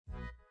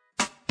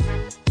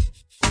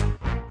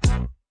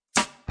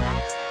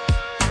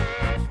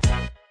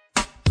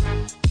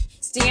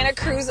Deanna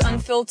Cruz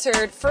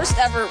Unfiltered, first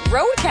ever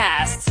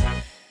roadcast.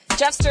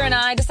 Jeffster and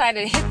I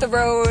decided to hit the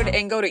road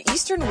and go to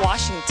Eastern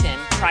Washington,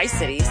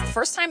 Tri-Cities.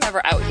 First time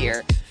ever out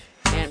here.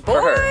 And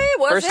boy,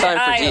 was First it time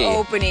for D.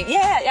 eye-opening.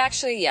 Yeah,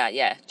 actually,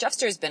 yeah.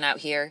 Jeffster's been out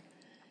here.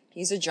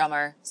 He's a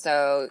drummer,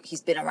 so he's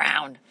been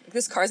around.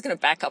 This car's going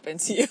to back up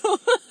into you.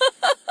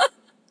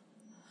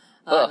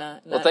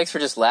 Well, thanks for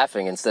just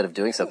laughing instead of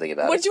doing something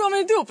about it. What did you want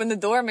me to do? Open the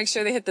door, make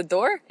sure they hit the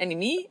door, and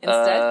me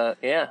instead?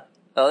 Yeah.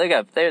 Oh,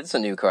 it's a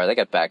new car. They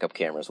got backup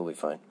cameras. We'll be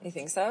fine. You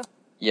think so?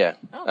 Yeah.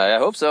 Oh. I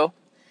hope so.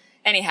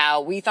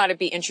 Anyhow, we thought it'd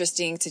be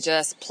interesting to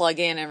just plug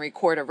in and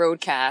record a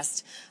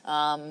roadcast,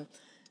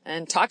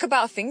 and talk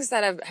about things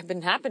that have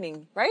been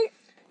happening, right?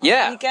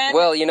 Yeah. Weekend?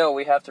 Well,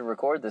 we have to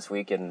record this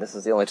week, and this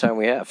is the only time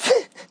we have.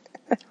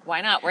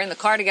 Why not? We're in the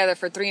car together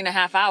for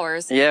 3.5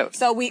 hours. Yeah.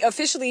 So we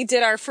officially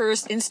did our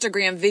first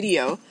Instagram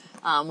video,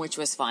 which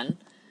was fun.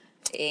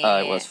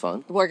 It was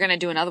fun. We're going to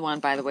do another one,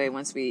 by the way,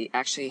 once we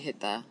actually hit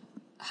the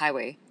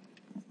highway.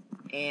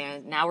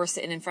 And now we're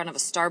sitting in front of a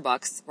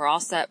Starbucks. We're all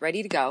set,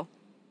 ready to go.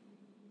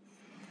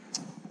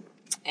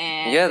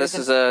 And yeah, this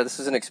is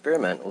an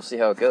experiment. We'll see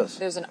how it goes.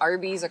 There's an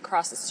Arby's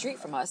across the street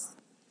from us.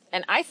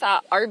 And I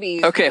thought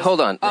Arby's... Okay, hold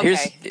on.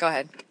 Okay, go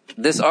ahead.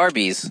 This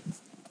Arby's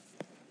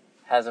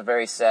has a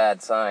very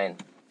sad sign.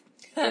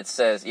 It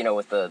says,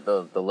 with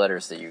the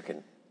letters that you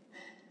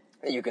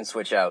can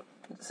switch out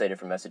to say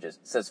different messages.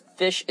 It says,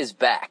 "Fish is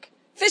back."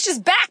 Fish is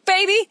back,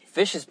 baby!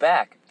 Fish is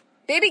back.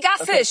 Baby got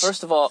fish.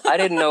 First of all, I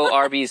didn't know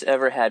Arby's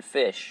ever had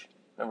fish.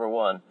 Number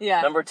one.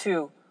 Yeah. Number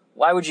two,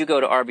 why would you go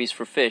to Arby's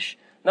for fish?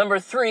 Number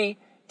three,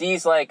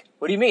 Dee's like,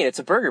 what do you mean? It's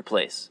a burger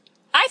place.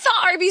 I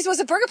thought Arby's was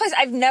a burger place.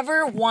 I've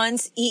never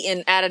once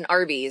eaten at an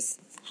Arby's.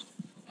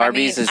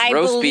 Arby's is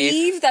roast beef. I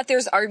believe that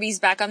there's Arby's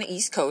back on the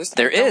East Coast.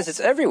 There is. It's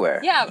everywhere.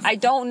 Yeah, I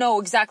don't know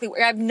exactly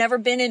where. I've never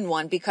been in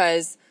one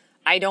because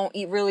I don't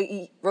really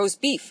eat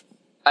roast beef.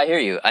 I hear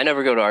you. I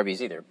never go to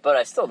Arby's either, but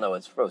I still know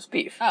it's roast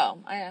beef. Oh,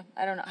 I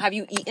don't know. Have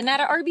you eaten at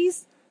an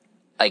Arby's?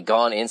 Like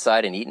gone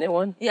inside and eaten at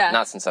one? Yeah.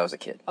 Not since I was a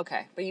kid.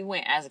 Okay, but you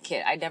went as a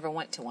kid. I never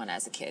went to one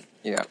as a kid.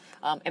 Yeah.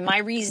 And my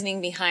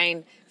reasoning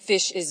behind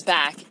fish is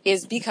back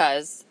is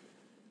because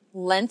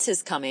Lent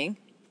is coming.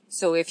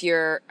 So if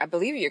I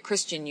believe you're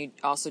Christian, you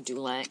also do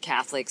Lent,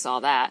 Catholics, all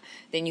that.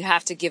 Then you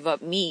have to give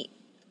up meat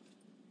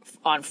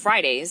on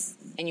Fridays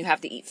and you have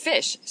to eat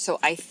fish. So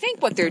I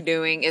think what they're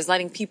doing is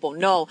letting people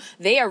know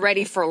they are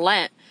ready for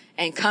Lent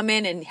and come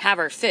in and have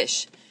our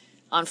fish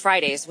on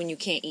Fridays when you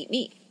can't eat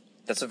meat.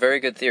 That's a very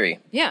good theory.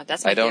 Yeah,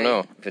 that's my I don't theory.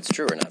 know if it's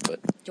true or not,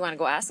 but... Do you want to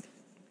go ask?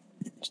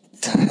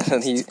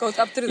 Go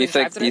up through the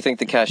drive-thru? You think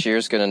the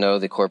cashier's going to know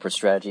the corporate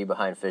strategy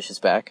behind Fish is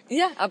back?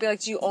 Yeah, I'll be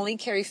like, do you only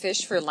carry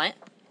fish for Lent?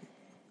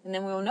 And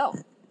then we will know.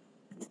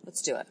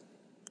 Let's do it.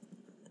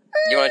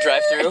 You want to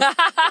drive through?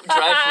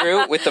 Drive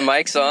through with the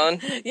mics on?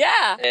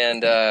 Yeah.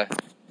 And,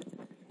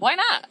 why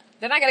not?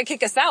 They're not going to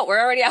kick us out. We're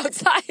already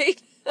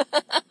outside.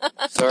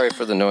 Sorry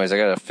for the noise. I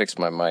got to fix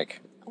my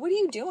mic. What are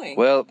you doing?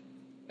 Well,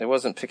 it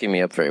wasn't picking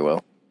me up very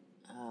well.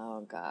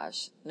 Oh,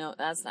 gosh. No,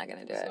 that's not going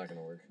to do it. It's not going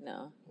to work.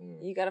 No.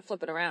 You got to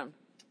flip it around.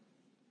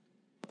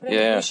 Put it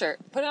on the blue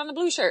shirt. Put it on the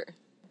blue shirt.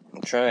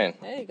 I'm trying.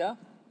 There you go.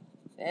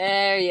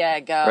 There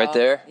you go. Right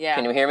there? Yeah.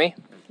 Can you hear me?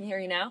 Can you hear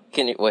you now?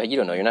 Well, you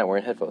don't know. You're not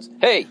wearing headphones.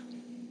 Hey!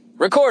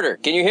 Recorder!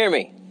 Can you hear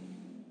me?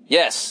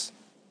 Yes.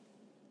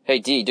 Hey,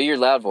 D, do your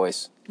loud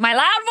voice. My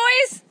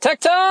loud voice? Tech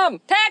Tom!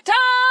 Tech Tom!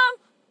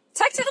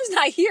 Tech Tom's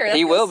not here. That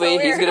He will feels so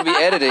be. weird. He's going to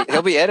be editing.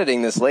 He'll be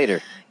editing this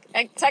later.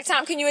 Hey, Tech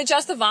Tom, can you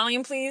adjust the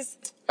volume, please?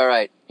 All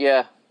right.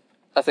 Yeah.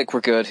 I think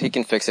we're good. He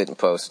can fix it in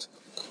post.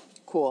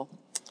 Cool.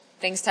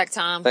 Thanks, Tech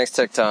Tom. Thanks,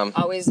 Tech Tom.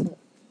 Always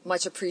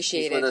much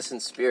appreciated. He's with us in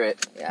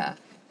spirit. Yeah.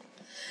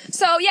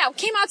 So, yeah, we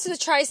came out to the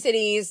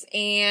Tri-Cities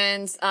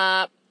and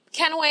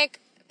Kennewick,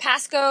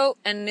 Pasco,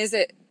 and is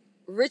it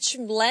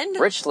Richland?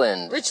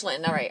 Richland.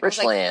 Richland, all right.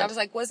 Richland. I was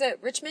like, was it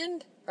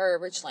Richmond or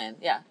Richland?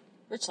 Yeah,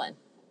 Richland.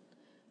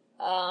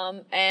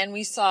 And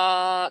we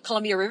saw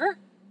Columbia River.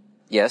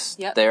 Yes.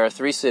 Yep. There are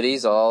 3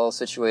 cities all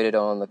situated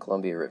on the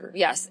Columbia River.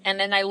 Yes. And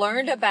then I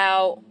learned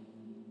about,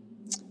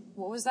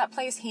 what was that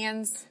place?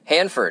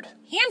 Hanford.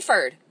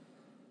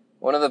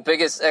 One of the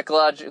biggest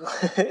ecological,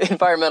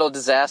 environmental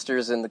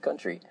disasters in the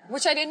country.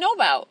 Which I didn't know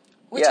about.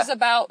 Which is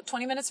about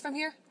 20 minutes from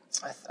here?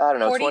 I don't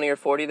know, 40? 20 or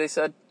 40 they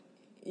said?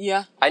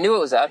 Yeah. I knew it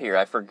was out here.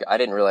 I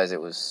didn't realize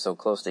it was so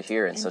close to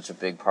here and such a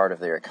big part of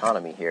their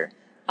economy here.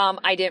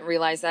 I didn't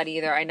realize that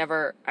either. I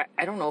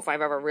don't know if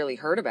I've ever really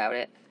heard about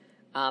it.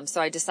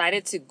 So I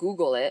decided to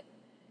Google it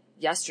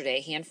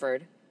yesterday,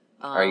 Hanford.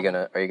 Are you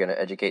gonna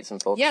educate some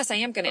folks? Yes, I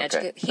am gonna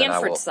educate. Then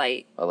Hanford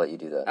site. I'll let you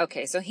do that.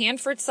 Okay, so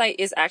Hanford site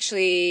is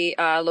actually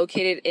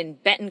located in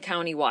Benton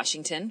County,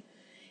 Washington.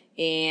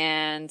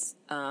 And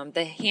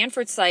the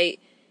Hanford site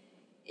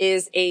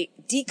is a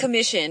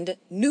decommissioned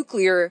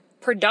nuclear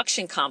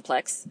production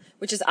complex,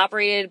 which is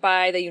operated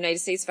by the United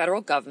States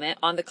federal government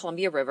on the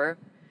Columbia River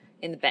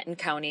in the Benton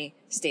County,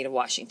 state of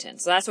Washington.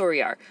 So that's where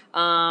we are.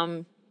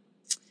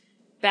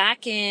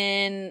 Back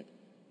in,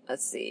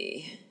 let's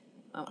see,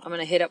 I'm going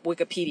to hit up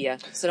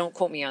Wikipedia, so don't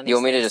quote me on these You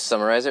want me to things. just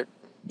summarize it?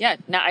 Yeah,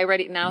 now I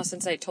read it now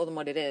since I told them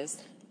what it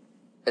is.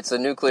 It's a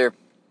nuclear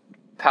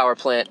power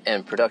plant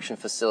and production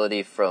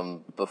facility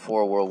from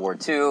before World War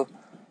II.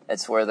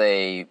 It's where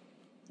they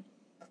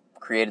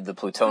created the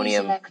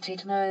plutonium.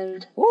 Selected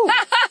mode. Woo.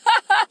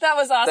 That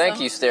was awesome.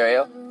 Thank you,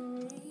 Stereo.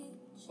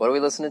 What are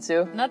we listening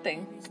to?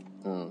 Nothing.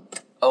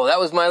 Oh, that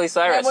was Miley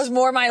Cyrus. That was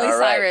more Miley All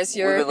right. Cyrus.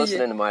 We've been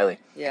listening to Miley.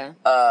 Yeah.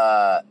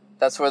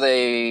 That's where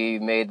they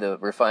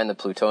refined the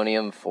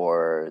plutonium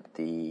for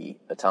the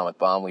atomic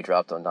bomb we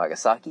dropped on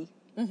Nagasaki.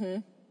 Mm-hmm.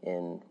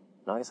 In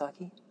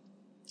Nagasaki?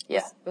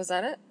 Yeah. Was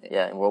that it?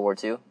 Yeah, in World War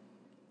II.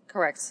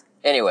 Correct.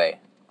 Anyway,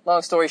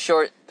 long story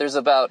short, there's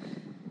about,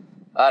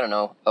 I don't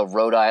know, a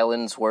Rhode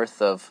Island's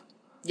worth of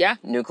Yeah.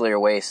 nuclear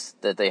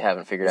waste that they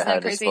haven't figured out Isn't how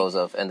that to crazy? dispose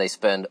of, and they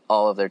spend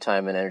all of their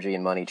time and energy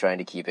and money trying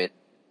to keep it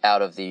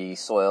out of the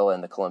soil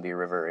and the Columbia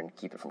River and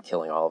keep it from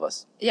killing all of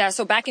us. Yeah,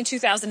 so back in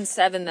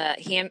 2007,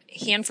 the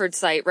Hanford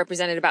site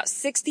represented about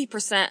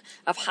 60%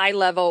 of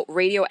high-level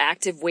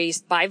radioactive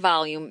waste by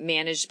volume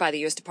managed by the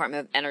U.S.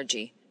 Department of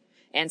Energy,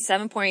 and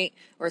 7 to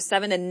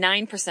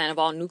 9% of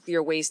all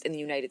nuclear waste in the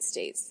United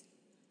States.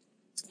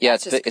 Yeah,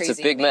 That's just it's a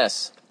crazy big to me.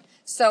 mess.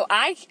 So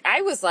I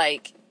was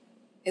like,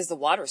 is the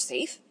water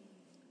safe?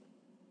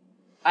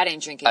 I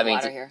didn't drink any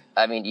water here.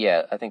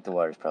 Yeah, I think the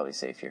water's probably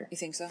safe here. You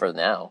think so? For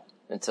now,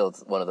 until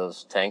one of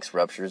those tanks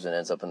ruptures and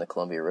ends up in the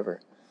Columbia River.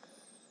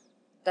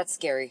 That's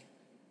scary.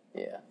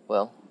 Yeah,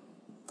 well,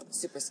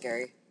 Super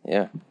scary.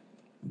 yeah,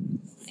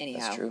 Anyhow.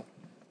 that's true.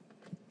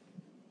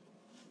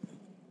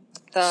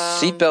 The-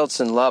 Seatbelts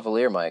and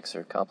lavalier mics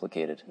are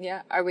complicated.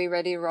 Yeah, are we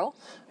ready to roll?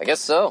 I guess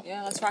so.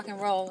 Yeah, let's rock and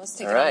roll. Let's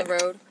take All it right. on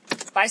the road.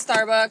 By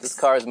Starbucks. This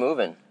car's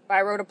moving.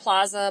 By Rhoda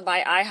Plaza.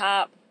 By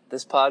IHOP.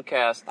 This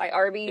podcast By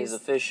Arby's. is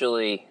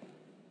officially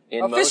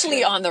in Officially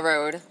motion. on the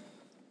road.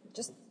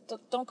 Just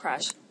don't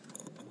crash.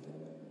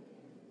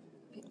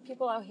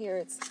 People out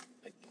here,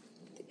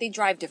 they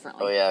drive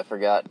differently. Oh yeah, I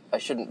forgot. I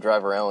shouldn't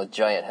drive around with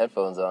giant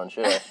headphones on,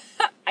 should I?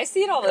 I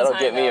see it all the That'll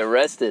time. get me though.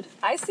 arrested.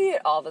 I see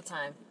it all the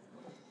time.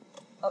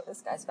 Oh,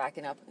 this guy's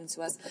backing up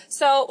into us.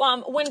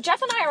 So, when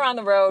Jeff and I are on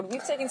the road,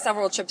 we've taken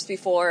several trips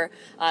before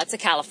to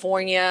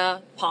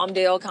California,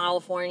 Palmdale,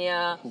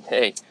 California,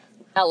 Hey,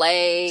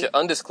 LA. to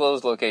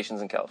undisclosed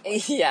locations in California.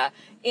 Yeah.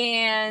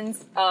 And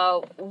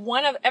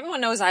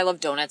everyone knows I love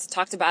donuts.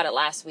 Talked about it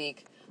last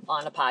week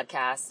on a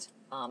podcast.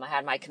 I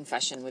had my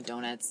confession with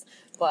donuts.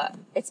 But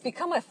it's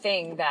become a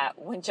thing that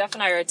when Jeff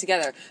and I are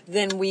together,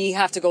 then we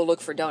have to go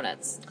look for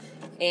donuts.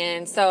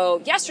 And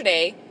so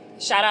yesterday,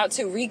 shout out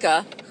to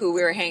Rika, who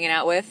we were hanging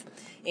out with.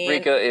 And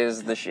Rika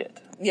is the shit.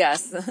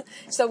 yes.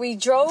 So we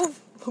drove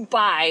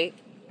by.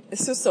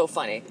 This is so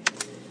funny.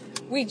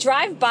 We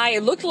drive by.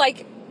 It looked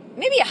like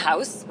maybe a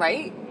house,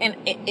 right? And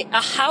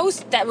a house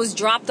that was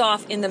dropped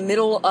off in the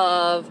middle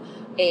of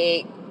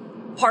a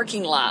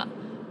parking lot,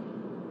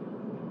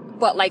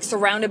 but like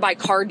surrounded by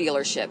car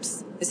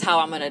dealerships is how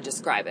I'm going to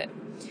describe it.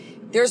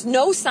 There's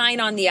no sign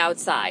on the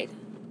outside.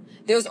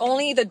 There's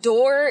only the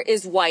door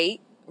is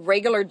white,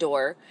 regular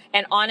door,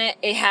 and on it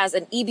has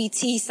an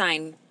EBT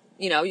sign.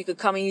 You know, you could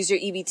come and use your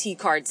EBT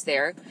cards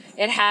there.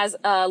 It has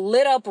a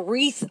lit up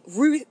wreath?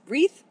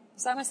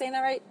 Am I saying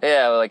that right?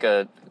 Yeah, like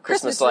a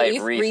Christmas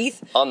light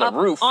wreath on the up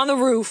roof. On the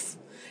roof.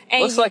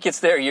 And Looks like it's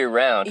there year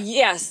round.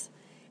 yes.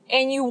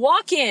 And you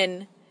walk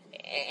in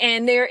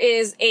and there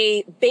is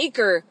a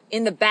baker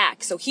in the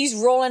back. So he's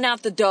rolling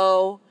out the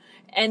dough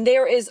and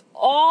there is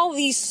all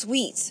these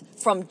sweets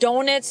from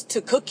donuts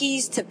to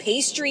cookies to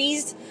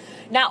pastries.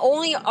 Not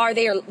only are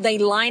they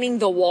lining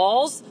the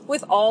walls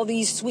with all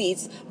these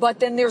sweets, but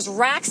then there's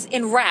racks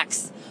and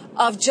racks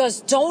of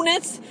just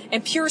donuts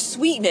and pure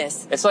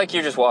sweetness. It's like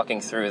you're just walking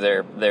through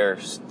their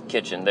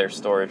kitchen, their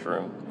storage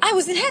room. I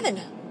was in heaven.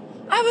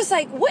 I was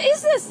like, what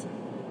is this?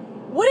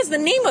 What is the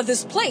name of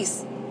this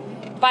place?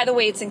 By the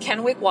way, it's in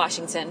Kennewick,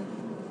 Washington.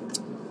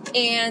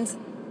 And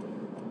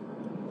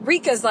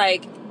Rika's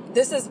like,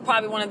 this is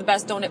probably one of the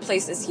best donut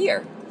places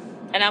here.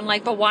 And I'm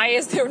like, but why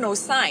is there no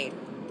sign?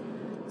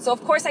 So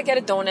of course I get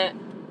a donut.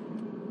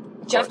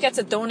 Jeff gets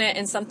a donut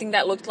and something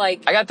that looked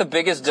like I got the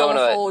biggest colorful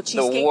donut the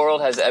cheesecake.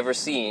 world has ever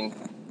seen.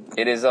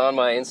 It is on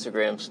my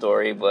Instagram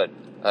story, but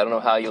I don't know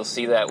how you'll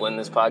see that when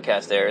this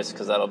podcast airs,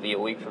 because that'll be a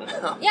week from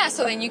now. Yeah,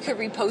 so then you could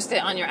repost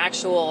it on your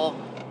actual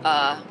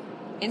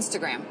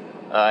Instagram.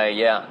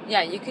 Yeah.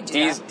 Yeah, you could do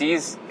that.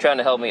 Dee's trying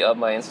to help me up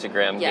my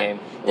Instagram Yeah. game.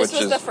 This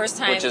which was is, the first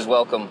time- Which is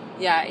welcome.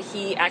 Yeah,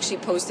 he actually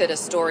posted a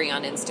story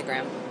on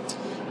Instagram.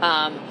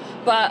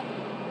 But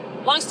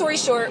long story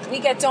short, we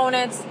get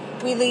donuts,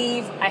 we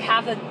leave.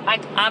 I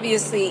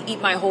obviously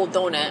eat my whole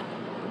donut.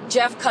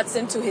 Jeff cuts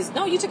into his,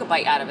 no, you took a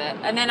bite out of it.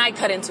 And then I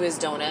cut into his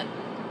donut.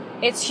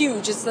 It's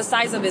huge. It's the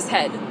size of his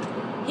head.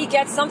 He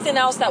gets something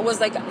else that was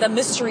like the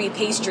mystery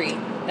pastry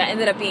that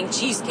ended up being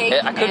cheesecake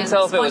I couldn't and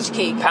tell if it was sponge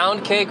cake.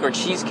 pound cake or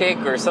cheesecake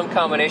or some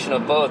combination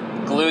of both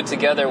glued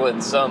together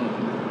with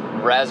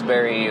some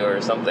raspberry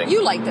or something.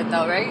 You liked it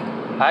though, right?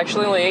 I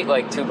actually only ate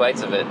like 2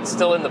 bites of it. It's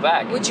still in the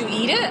back. Would you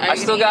eat it? I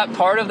still got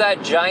part of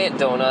that giant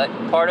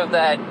donut, part of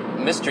that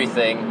mystery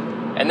thing,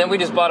 and then we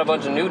just bought a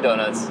bunch of new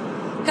donuts.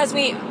 Because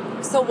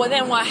So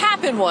then what had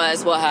happened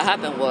was, What had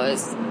happened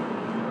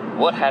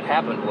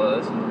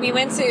was... we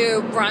went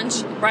to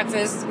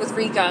breakfast with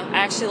Rika. I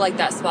actually liked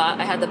that spot.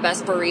 I had the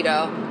best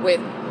burrito with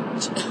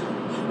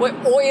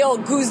oil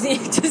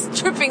goozing, just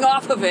dripping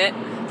off of it.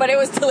 But it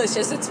was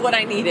delicious. It's what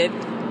I needed.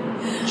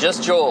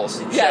 Just Joel's.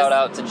 Yes. Shout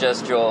out to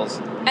Just Joel's.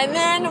 And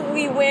then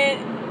we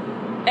went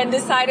and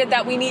decided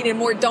that we needed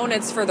more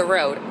donuts for the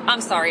road.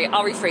 I'm sorry,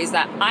 I'll rephrase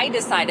that. I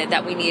decided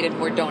that we needed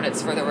more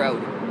donuts for the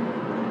road.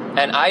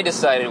 And I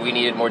decided we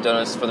needed more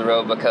donuts for the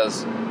road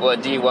because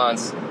what D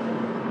wants,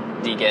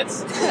 D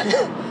gets.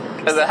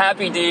 Because a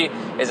happy D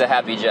is a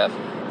happy Jeff.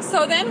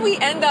 So then we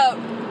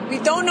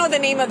don't know the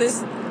name of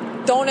this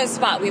donut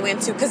spot we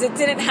went to because it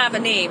didn't have a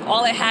name.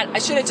 All it had, I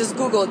should have just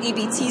Googled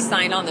EBT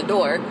sign on the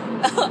door.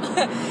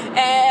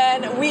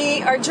 And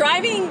we are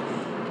driving,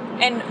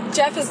 and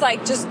Jeff is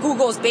like, just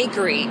Google's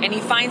bakery, and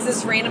he finds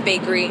this random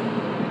bakery,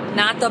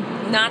 not the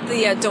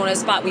donut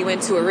spot we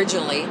went to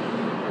originally.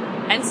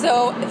 And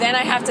so then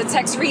I have to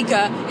text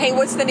Rika, hey,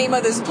 what's the name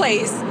of this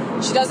place?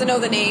 She doesn't know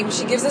the name.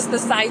 She gives us the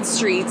side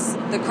streets,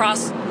 the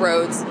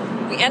crossroads.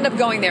 We end up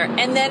going there.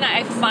 And then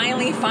I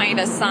finally find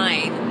a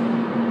sign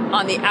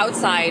on the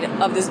outside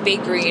of this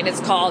bakery, and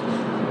it's called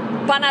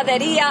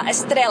Panaderia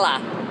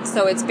Estrella.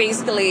 So it's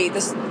basically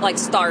this like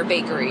Star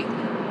Bakery.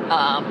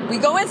 We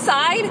go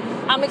inside.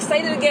 I'm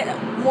excited to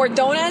get more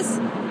donuts,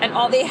 and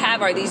all they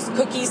have are these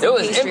cookies and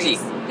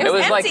pastries. Empty. It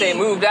was like they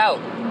moved out.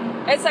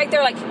 It's like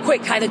they're like,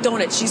 quick, hide the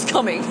donut, she's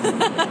coming.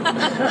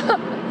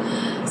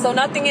 So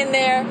nothing in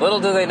there.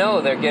 Little do they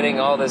know they're getting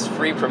all this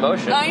free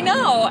promotion. I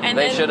know, and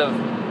they should have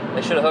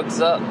hooked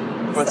us up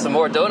with some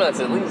more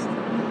donuts at least.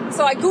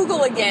 So I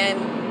Google again,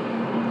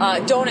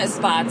 donut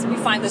spots. We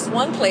find this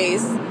one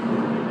place.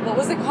 What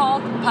was it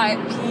called?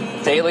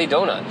 Daily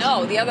Donut.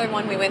 No, the other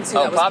one we went to.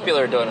 Oh,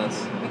 Popular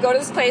Donuts. We go to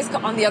this place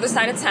on the other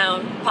side of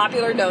town,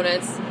 Popular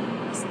Donuts.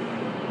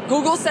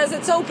 Google says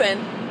it's open.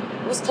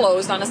 It was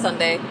closed on a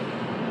Sunday.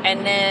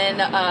 And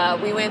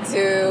then we went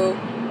to,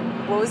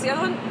 what was the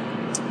other one?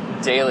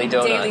 Daily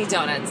Donut. Daily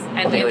Donuts.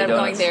 And we ended up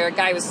going there. A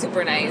guy was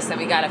super nice, and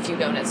we got a few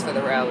donuts for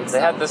the road. They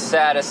had the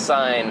saddest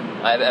sign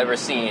I've ever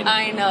seen.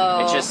 I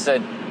know. It just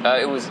said,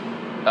 it was,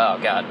 oh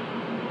God.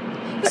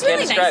 It was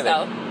really nice,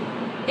 though.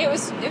 It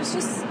was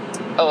just...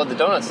 Oh, well, the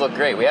donuts look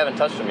great. We haven't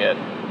touched them yet.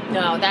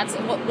 No,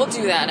 we'll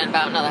do that in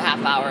about another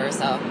half hour or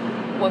so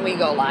when we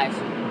go live.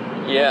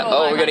 Yeah.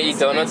 We're going to eat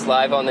donuts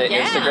live on the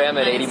Instagram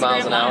at 80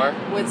 miles an hour?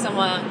 With some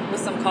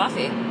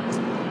coffee.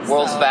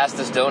 World's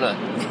fastest donut.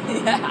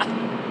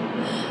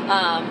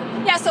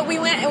 Yeah. So we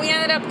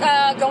ended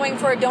up going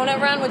for a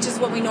donut run, which is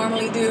what we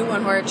normally do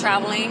when we're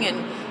traveling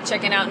and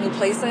checking out new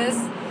places.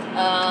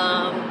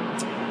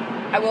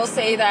 I will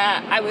say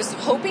that I was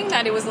hoping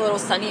that it was a little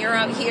sunnier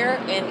out here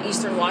in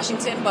Eastern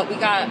Washington, but we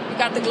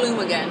got the gloom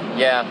again.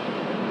 Yeah.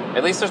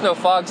 At least there's no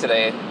fog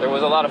today. There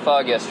was a lot of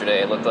fog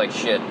yesterday. It looked like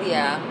shit.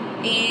 Yeah.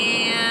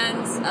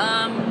 And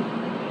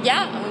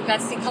we got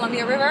to see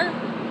Columbia River.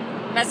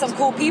 Met some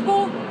cool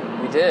people.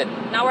 We did.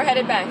 Now we're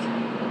headed back.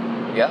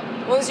 Yeah.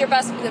 What was your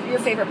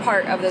favorite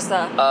part of this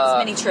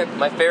mini trip?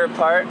 My favorite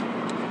part?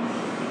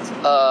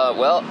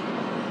 Well,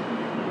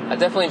 I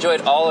definitely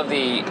enjoyed all of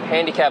the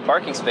handicap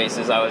parking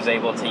spaces I was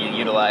able to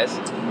utilize.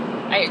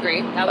 I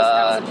agree. That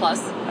was a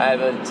plus. I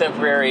have a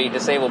temporary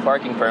disabled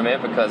parking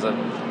permit because of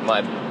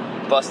my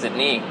busted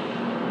knee,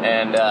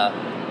 and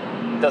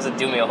it doesn't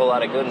do me a whole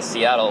lot of good in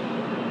Seattle.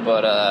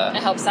 But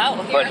it helps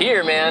out here. But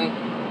here,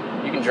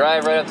 man, you can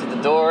drive right up to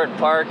the door and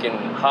park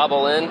and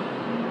hobble in.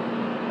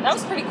 That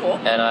was pretty cool.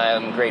 And I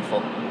am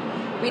grateful.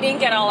 We didn't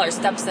get all our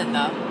steps in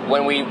though.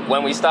 When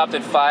we stopped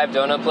at 5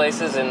 donut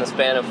places in the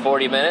span of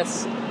 40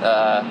 minutes,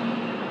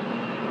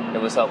 it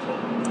was helpful.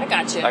 I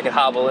got you. I could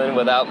hobble in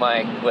without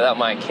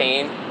my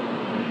cane,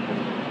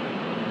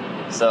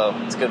 so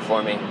it's good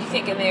for me. You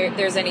think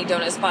there's any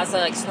donut spots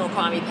that like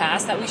Snoqualmie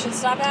Pass that we should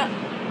stop at?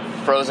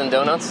 Frozen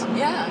donuts?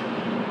 Yeah.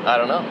 I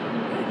don't know.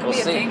 We'll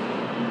see.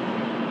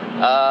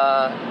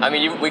 I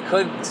mean, we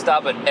could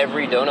stop at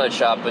every donut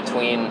shop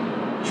between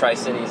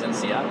Tri-Cities and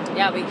Seattle.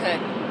 Yeah, we could.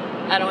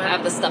 I don't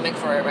have the stomach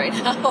for it right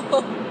now.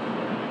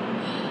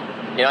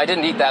 I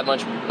didn't eat that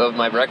much of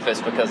my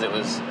breakfast because it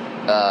was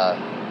a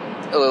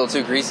little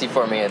too greasy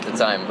for me at the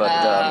time.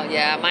 But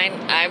yeah, mine.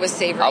 I was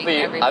savoring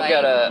every bite.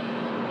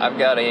 I've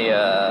got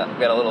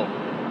a little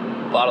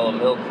bottle of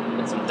milk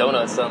and some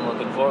donuts that I'm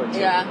looking forward to.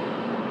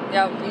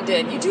 Yeah, you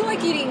did. You do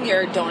like eating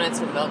your donuts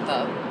with milk,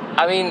 though.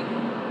 I mean,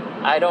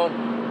 I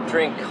don't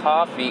drink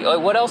coffee.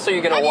 What else are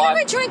you gonna watch?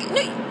 Have you ever drank?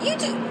 No, you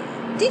do.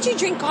 Did you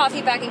drink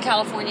coffee back in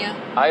California?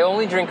 I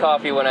only drink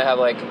coffee when I have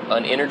like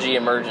an energy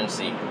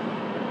emergency.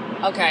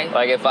 Okay.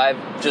 Like if I've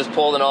just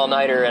pulled an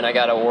all-nighter and I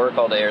gotta work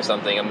all day or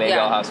something, and maybe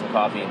I'll have some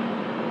coffee.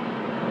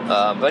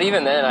 But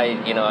even then,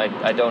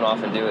 I don't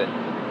often do it.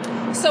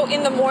 So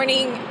in the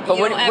morning, you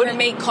don't ever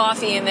make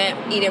coffee and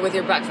then eat it with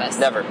your breakfast?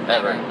 Never.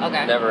 Ever.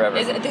 Okay. Never,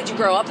 ever. Did you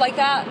grow up like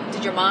that?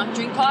 Did your mom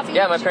drink coffee?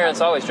 Yeah, my parents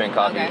always drank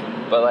coffee. Okay.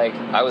 But like,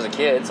 I was a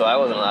kid, so I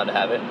wasn't allowed to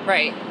have it.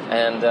 Right.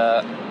 And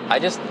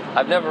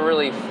I've never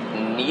really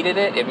needed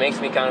it. It makes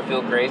me kind of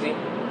feel crazy.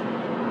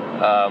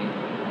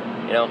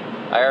 You know,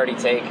 I already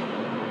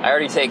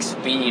take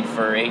speed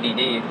for ADD,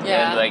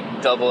 Yeah. and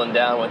like doubling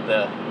down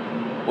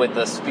with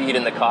the speed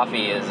in the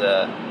coffee is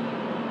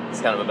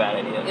it's kind of a bad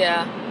idea.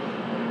 Yeah.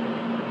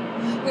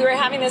 We were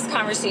having this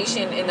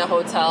conversation in the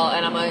hotel,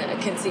 and I'm going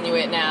to continue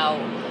it now,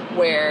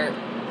 where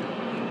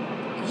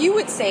you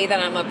would say that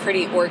I'm a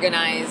pretty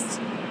organized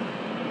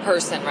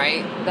person,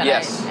 right? That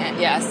Yes.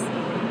 Yes.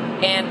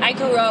 And I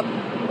grew up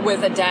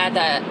with a dad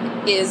that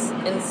is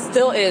and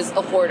still is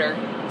a hoarder.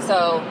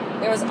 So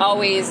there was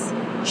always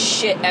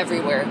shit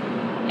everywhere.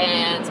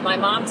 And my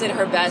mom did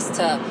her best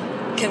to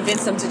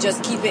convince him to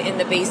just keep it in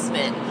the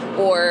basement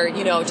or,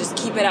 you know, just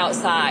keep it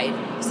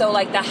outside. So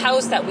like the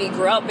house that we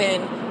grew up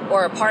in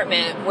or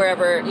apartment,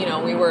 wherever, you know,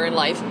 we were in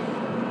life,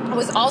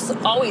 was also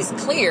always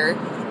clear.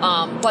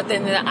 But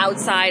then the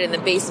outside and the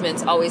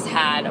basements always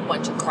had a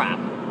bunch of crap.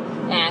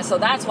 And so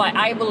that's why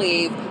I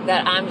believe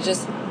that I'm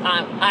just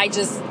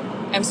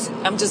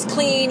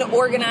clean,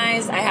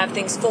 organized. I have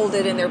things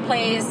folded in their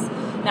place.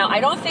 Now, I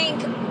don't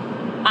think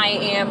I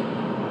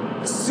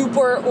am a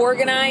super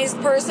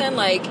organized person,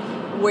 like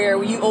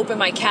where you open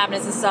my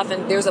cabinets and stuff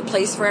and there's a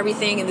place for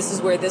everything and this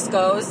is where this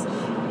goes.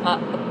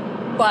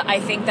 But I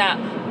think that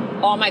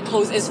all my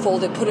clothes is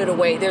folded, put it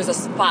away. There's a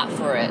spot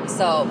for it.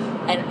 So,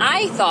 and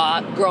I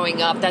thought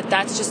growing up that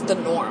that's just the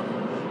norm.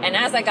 And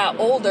as I got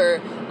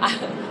older,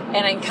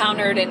 and I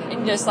encountered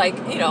and just like,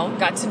 you know,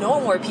 got to know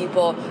more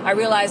people, I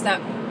realized that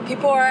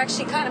people are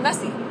actually kind of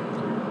messy.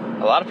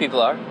 A lot of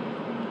people are.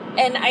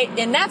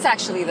 And that's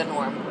actually the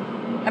norm.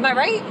 Am I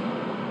right?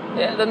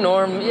 Yeah, the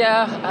norm,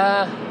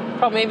 yeah.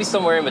 Probably maybe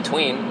somewhere in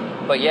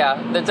between. But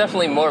yeah, there's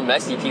definitely more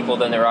messy people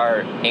than there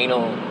are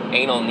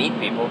anal neat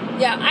people.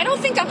 Yeah, I don't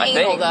think I'm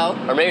anal though.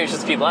 Or maybe it's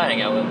just people I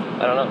hang out with.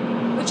 I don't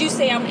know. Would you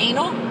say I'm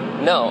anal?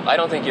 No, I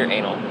don't think you're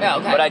anal. Yeah,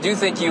 okay. But I do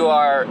think you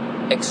are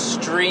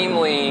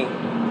extremely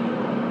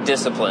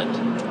disciplined.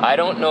 I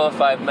don't know if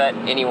I've met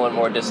anyone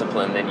more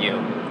disciplined than you.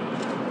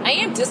 I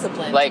am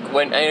disciplined. Like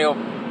when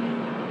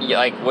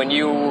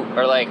you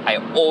are like, I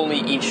only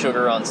eat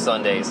sugar on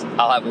Sundays.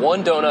 I'll have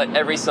one donut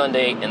every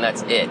Sunday and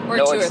that's it. Or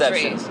no 2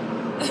 exceptions. or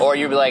 3. Or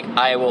you'd be like,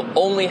 I will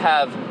only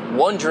have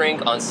one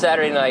drink on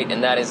Saturday night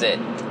and that is it.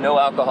 No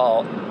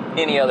alcohol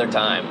any other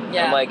time.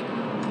 Yeah. I'm like,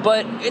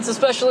 but it's a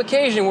special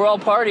occasion. We're all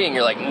partying.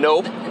 You're like,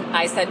 nope.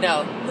 I said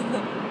no.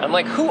 I'm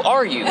like, who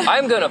are you?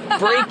 I'm going to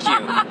break you.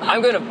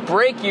 I'm going to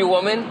break you,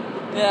 woman.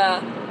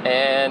 Yeah.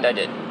 And I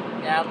did.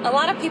 Yeah, a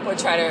lot of people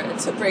try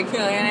to break me,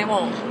 and I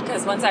won't,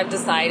 because once I've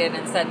decided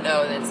and said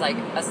no, it's like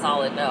a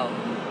solid no.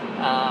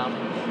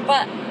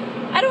 But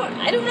I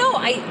don't know.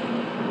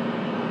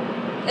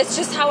 It's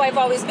just how I've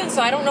always been.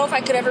 So I don't know if I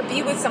could ever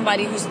be with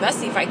somebody who's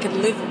messy. If I could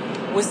live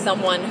with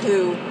someone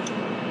who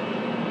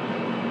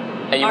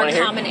our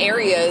common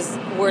areas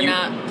were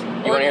not.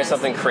 You want to hear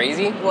something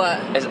crazy? What?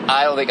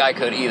 I don't think I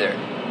could either.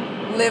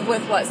 Live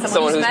with what?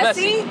 Someone who's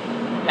messy?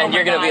 And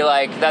you're going to be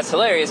like, that's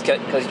hilarious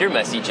because you're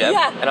messy, Jeff.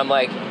 Yeah. And I'm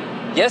like,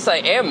 yes, I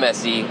am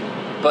messy,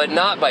 but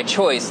not by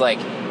choice. Like,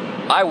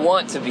 I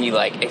want to be,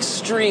 like,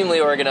 extremely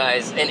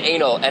organized and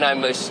anal, and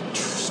I'm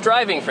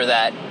striving for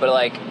that, but,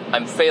 like,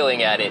 I'm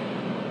failing at it.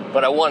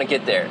 But I want to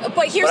get there.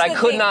 But here's the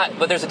thing.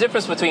 But there's a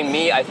difference between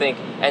me, I think,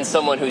 and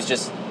someone who's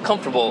just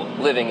comfortable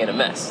living in a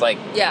mess. Like,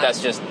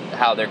 that's just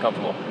how they're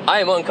comfortable.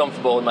 I am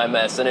uncomfortable in my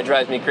mess, and it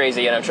drives me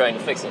crazy, and I'm trying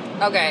to fix it.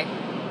 Okay.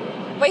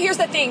 But here's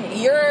the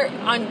thing. You're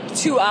on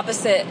two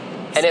opposite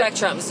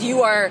spectrums.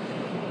 You are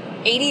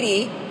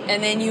ADD,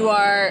 and then you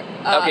are...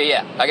 okay,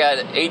 yeah. I got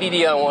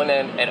ADD on one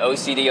end and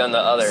OCD on the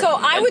other. So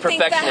I would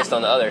think perfectionist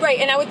on the other. Right,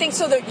 and I would think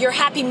so that your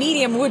happy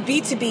medium would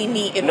be to be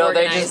neat and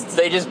organized. No,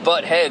 they just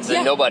butt heads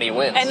and nobody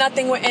wins. And no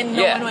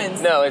one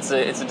wins. No, it's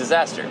a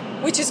disaster.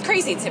 Which is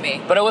crazy to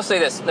me. But I will say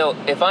this. No,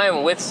 if I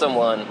am with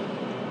someone,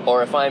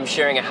 or if I'm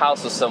sharing a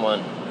house with someone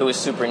who is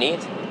super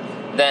neat,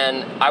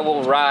 then I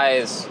will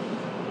rise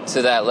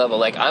to that level.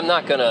 Like, I'm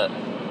not gonna...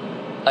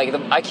 Like,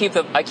 I keep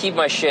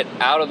my shit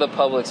out of the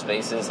public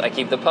spaces. I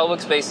keep the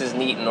public spaces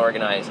neat and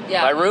organized.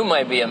 Yeah. My room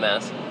might be a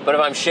mess, but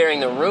if I'm sharing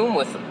the room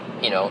with,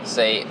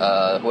 say,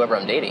 whoever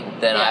I'm dating,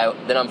 then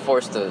I'm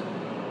forced to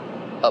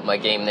up my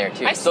game there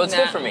too. So it's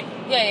good for me.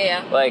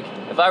 Yeah. Like,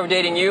 if I were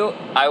dating you,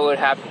 I would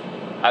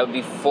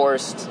be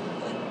forced.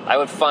 I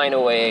would find a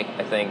way,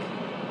 I think,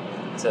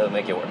 to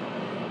make it work.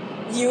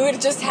 You would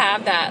just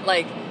have that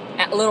like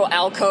little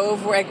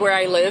alcove where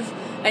I live.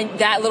 And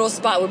that little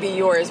spot would be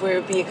yours, where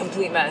it would be a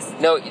complete mess.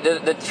 No,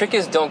 the trick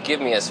is don't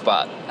give me a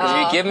spot. Because if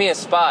you give me a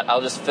spot,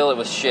 I'll just fill it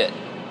with shit.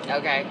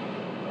 Okay.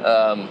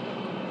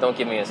 Don't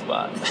give me a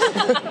spot.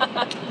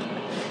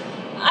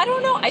 I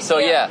don't know.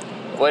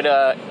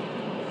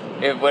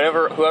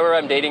 Whoever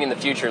I'm dating in the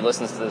future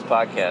listens to this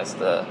podcast,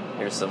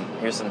 here's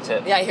some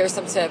tips. Yeah, here's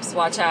some tips.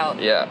 Watch out.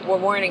 Yeah. We're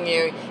warning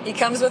you. He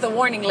comes with a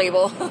warning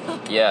label.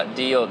 Yeah,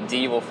 D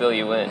will fill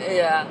you in.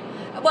 Yeah.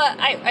 But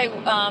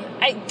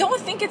I don't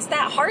think it's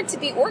that hard to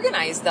be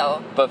organized,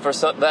 though. But for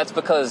some, that's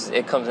because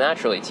it comes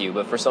naturally to you.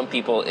 But for some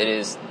people, it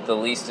is the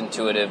least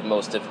intuitive,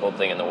 most difficult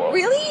thing in the world.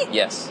 Really?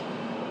 Yes.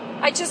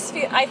 I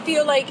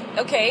feel like,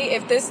 okay,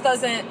 if this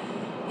doesn't,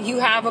 You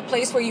have a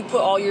place where you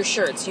put all your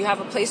shirts. You have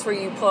a place where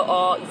you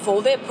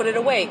fold it, put it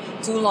away.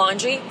 Do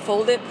laundry,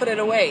 fold it, put it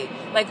away.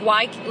 Like,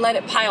 why let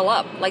it pile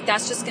up? Like,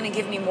 that's just going to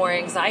give me more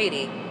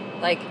anxiety.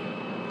 Like,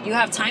 you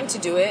have time to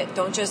do it.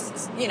 Don't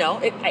just,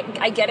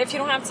 I get if you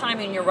don't have time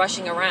and you're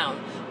rushing around.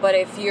 But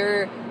if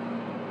you're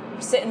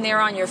sitting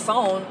there on your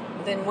phone,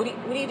 then what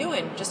are you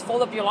doing? Just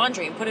fold up your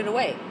laundry and put it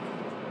away.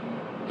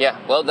 Yeah,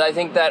 well, I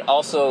think that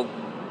also,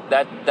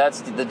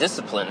 that's the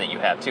discipline that you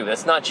have, too.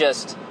 That's not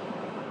just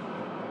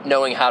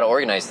knowing how to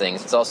organize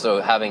things. It's also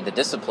having the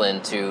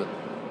discipline to,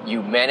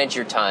 you manage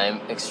your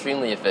time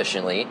extremely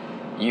efficiently.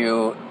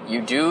 You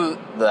do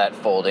that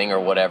folding or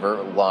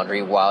whatever,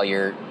 laundry, while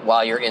you're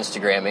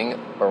Instagramming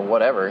or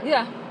whatever.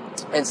 Yeah.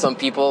 And some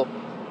people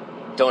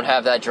don't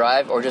have that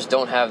drive or just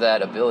don't have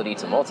that ability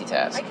to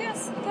multitask. I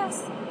guess.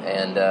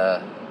 And,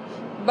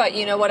 but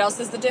you know what else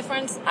is the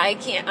difference?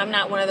 I'm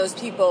not one of those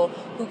people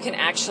who can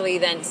actually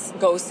then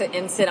go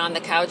sit on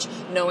the couch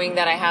knowing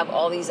that I have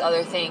all these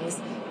other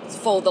things,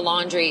 fold the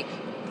laundry,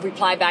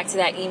 reply back to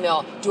that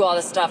email, do all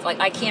this stuff. Like,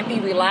 I can't be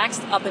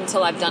relaxed up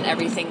until I've done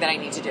everything that I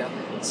need to do.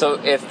 So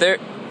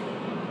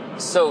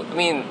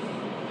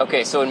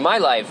in my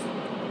life,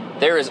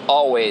 there is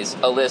always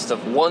a list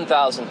of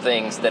 1,000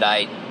 things that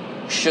I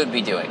should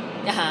be doing.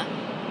 Uh-huh.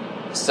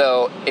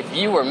 So if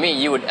you were me,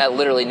 you would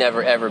literally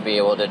never, ever be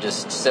able to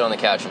just sit on the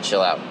couch and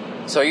chill out.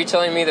 So are you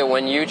telling me that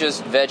when you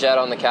just veg out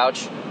on the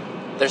couch,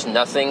 there's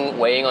nothing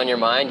weighing on your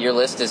mind? Your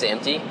list is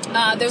empty?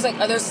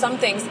 There's some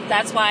things.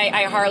 That's why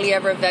I hardly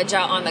ever veg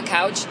out on the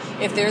couch.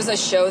 If there's a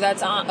show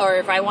that's on, or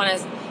if I want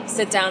to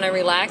sit down and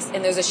relax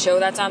and there's a show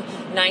that's on,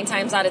 9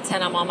 times out of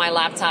 10 I'm on my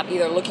laptop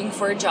either looking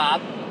for a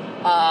job,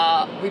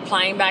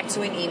 replying back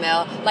to an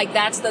email. Like,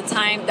 that's the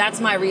time,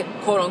 that's my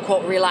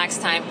quote-unquote relax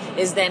time,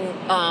 is then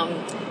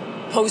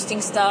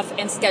posting stuff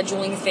and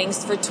scheduling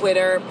things for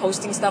Twitter,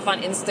 posting stuff on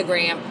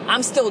Instagram.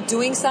 I'm still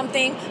doing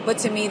something, but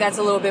to me that's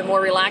a little bit more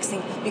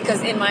relaxing,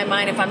 because in my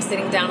mind, if I'm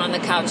sitting down on the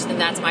couch, then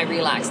that's my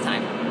relax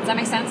time. Does that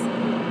make sense?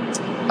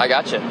 I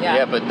gotcha.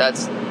 Yeah, but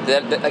that's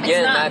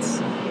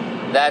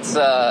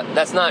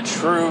not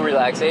true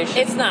relaxation.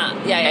 It's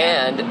not. Yeah.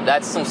 And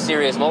that's some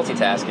serious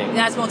multitasking.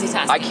 That's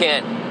multitasking.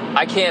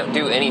 I can't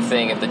do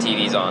anything if the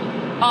TV's on.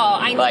 Oh,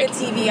 I need a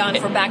TV on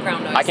for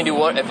background noise. I can do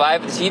what if I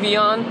have the TV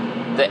on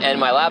and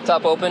my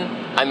laptop open.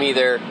 I'm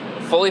either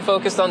fully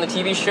focused on the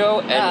TV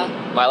show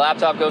and my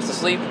laptop goes to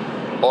sleep,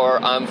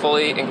 or I'm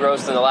fully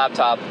engrossed in the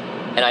laptop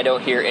and I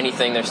don't hear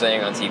anything they're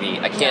saying on TV.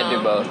 I can't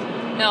do both.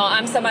 No,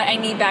 I'm somebody. I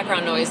need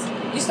background noise.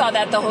 You saw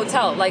that at the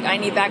hotel. Like, I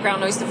need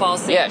background noise to fall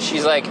asleep. Yeah,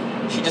 she's like,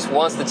 she just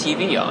wants the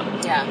TV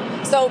on.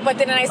 Yeah. So, but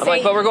then I say, I'm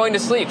like, but we're going to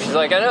sleep. She's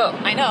like, I know.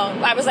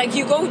 I was like,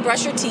 you go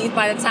brush your teeth.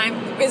 By the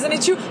time, isn't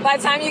it true? By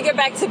the time you get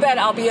back to bed,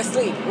 I'll be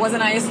asleep.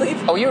 Wasn't I asleep?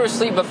 Oh, you were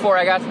asleep before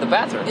I got to the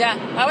bathroom. Yeah,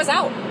 I was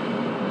out.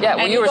 Yeah,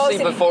 well, you were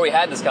asleep before we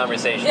had this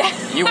conversation.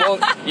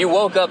 Yeah. You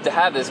woke up to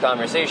have this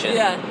conversation.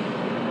 Yeah.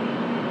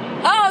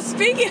 Oh,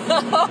 speaking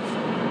of,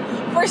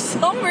 for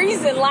some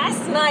reason,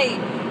 last night,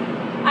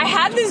 I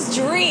had this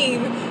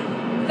dream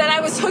that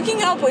I was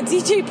hooking up with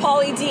DJ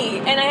Pauly D,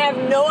 and I have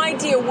no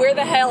idea where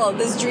the hell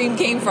this dream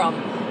came from.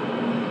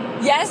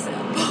 Yes,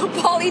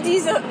 Pauly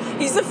D's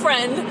he's a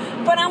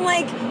friend, but I'm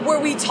like, were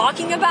we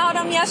talking about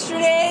him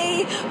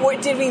yesterday? Or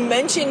did we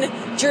mention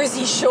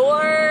Jersey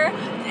Shore?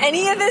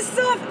 Any of this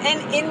stuff?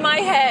 And in my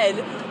head,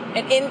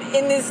 and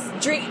in this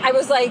dream, I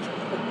was like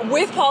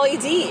with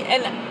Pauly D,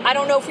 and I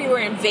don't know if we were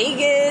in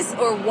Vegas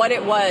or what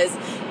it was.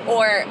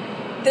 Or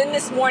then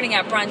this morning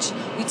at brunch,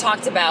 we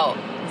talked about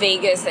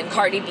Vegas and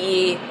Cardi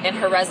B and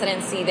her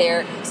residency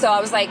there. So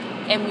I was like,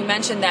 and we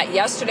mentioned that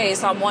yesterday,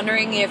 so I'm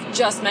wondering if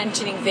just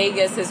mentioning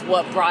Vegas is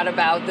what brought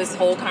about this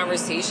whole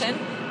conversation.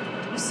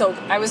 So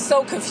I was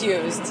so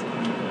confused,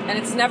 and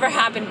it's never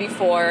happened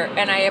before,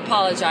 and I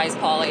apologize,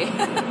 Pauly.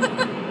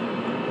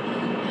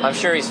 I'm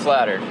sure he's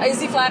flattered.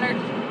 Is he flattered?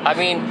 I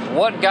mean,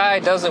 what guy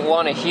doesn't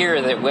want to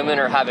hear that women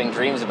are having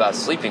dreams about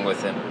sleeping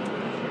with him?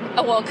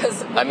 Oh, well,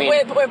 because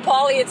with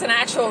Pauly, it's an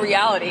actual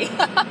reality.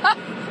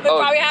 It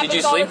probably happens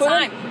did you all sleep the with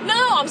time. him?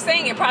 No, I'm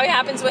saying it probably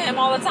happens with him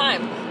all the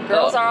time.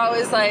 Girls are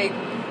always like,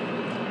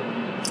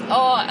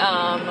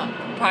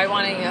 probably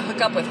wanting to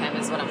hook up with him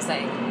is what I'm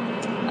saying.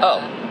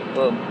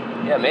 Well,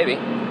 yeah, maybe.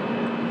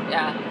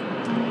 Yeah.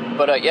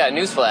 But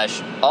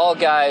newsflash: all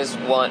guys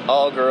want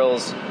all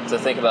girls to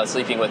think about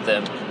sleeping with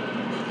them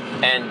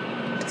and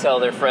tell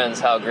their friends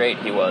how great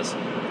he was.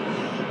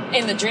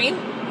 In the dream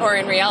or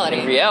in reality?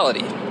 In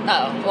reality.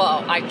 Oh,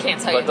 well, I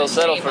can't tell you. But they'll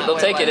settle for. They'll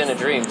take it in a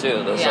dream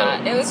too.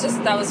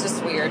 That was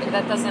just weird.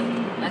 That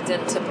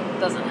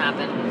doesn't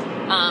happen.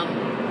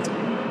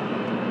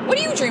 What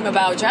do you dream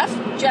about, Jeff?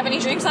 Did you have any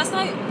dreams last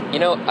night? You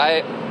know,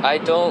 I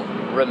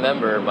don't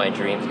remember my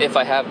dreams. If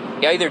I have,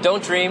 I either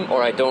don't dream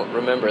or I don't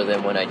remember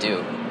them when I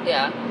do.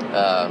 Yeah.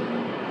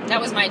 That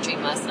was my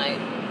dream last night.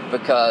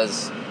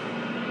 Because,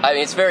 I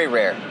mean, it's very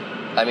rare.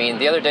 I mean,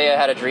 the other day I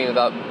had a dream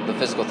about the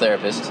physical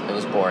therapist. It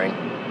was boring.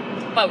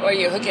 But were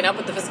you hooking up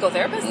with the physical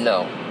therapist?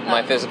 No.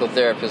 My physical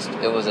therapist,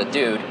 it was a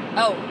dude.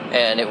 Oh.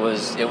 And it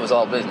was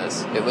all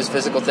business. It was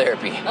physical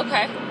therapy.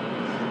 Okay.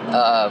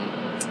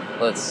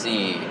 let's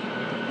see.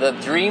 The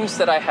dreams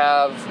that I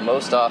have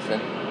most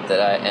often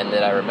that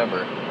I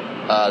remember,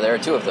 there are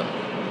two of them.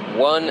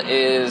 One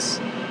is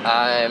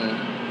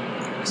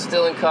I'm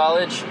still in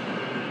college.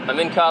 I'm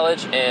in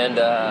college, and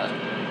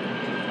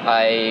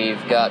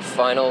I've got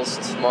finals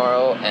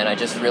tomorrow, and I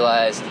just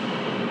realized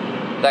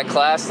that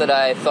class that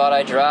I thought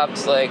I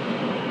dropped like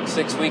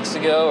 6 weeks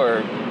ago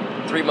or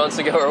 3 months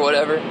ago or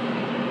whatever,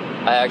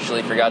 I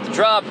actually forgot to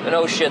drop, and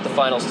oh shit, the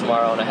finals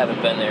tomorrow, and I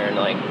haven't been there in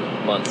like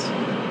months.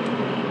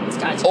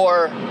 Gotcha.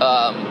 Or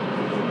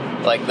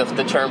like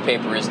the term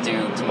paper is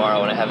due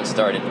tomorrow, and I haven't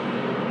started.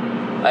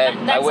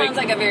 That sounds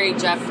like a very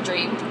Jeff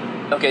dream.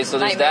 Okay, so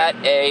there's Nightmare.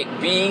 that. A.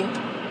 B.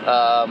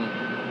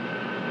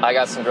 I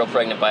got some girl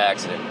pregnant by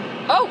accident.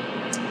 Oh.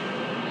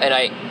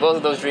 And both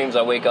of those dreams,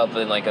 I wake up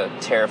in like a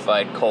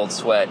terrified cold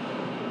sweat,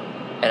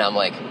 and I'm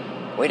like,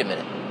 wait a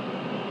minute.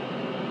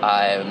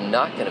 I'm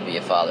not going to be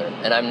a father,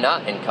 and I'm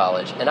not in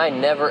college, and I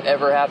never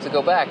ever have to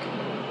go back.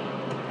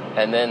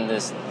 And then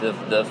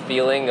the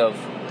feeling of,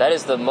 that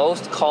is the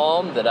most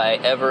calm that I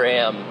ever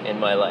am in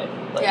my life.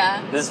 Like,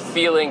 yeah. This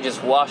feeling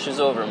just washes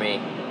over me,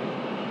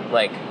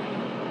 like,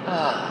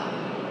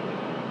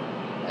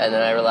 and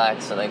then I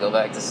relax and I go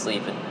back to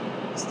sleep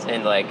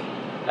in like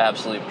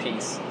absolute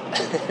peace.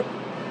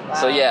 Wow.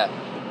 So yeah,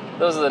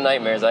 those are the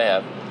nightmares I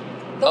have.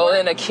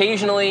 And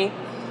occasionally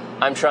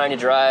I'm trying to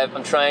drive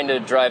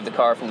the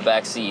car from the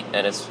back seat,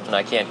 and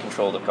I can't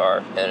control the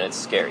car, and it's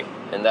scary.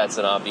 And that's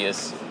an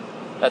obvious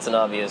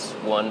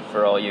one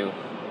for all you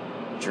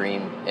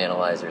dream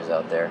analyzers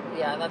out there.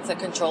 Yeah, that's a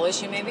control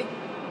issue maybe?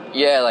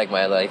 Yeah, like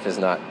my life is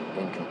not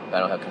I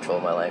don't have control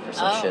of my life or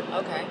some shit. Oh,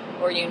 okay.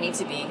 Or you need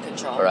to be in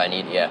control. Or I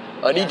need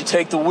to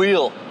take the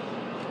wheel.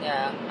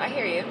 Yeah, I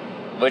hear you.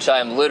 Which I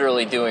am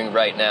literally doing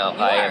right now.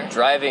 I am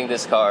driving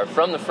this car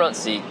from the front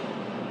seat.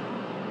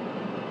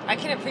 I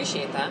can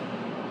appreciate that.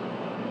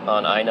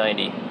 On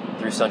I-90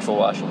 through Central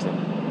Washington.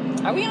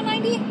 Are we on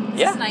 90?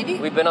 Yeah, 90?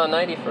 We've been on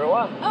 90 for a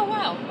while. Oh,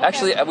 wow. Okay.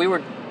 Actually, we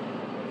were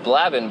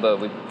blabbing, but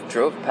we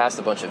drove past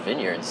a bunch of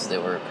vineyards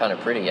that were kind of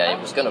pretty. I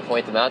was going to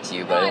point them out to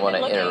you, but I didn't want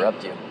to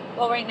interrupt you.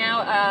 Well, right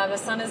now, the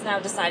sun has now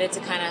decided to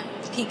kind of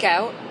peek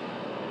out,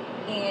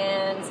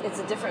 and it's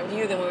a different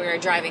view than when we were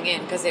driving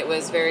in, because it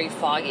was very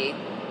foggy,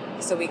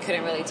 so we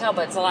couldn't really tell,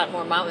 but it's a lot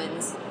more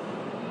mountains.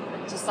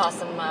 Just saw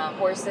some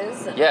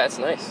horses. And yeah, it's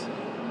nice.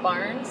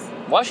 Barns.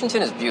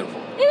 Washington is beautiful.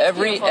 It is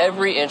beautiful.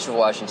 Every inch of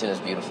Washington is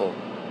beautiful,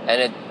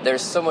 and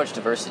there's so much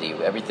diversity.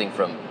 Everything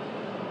from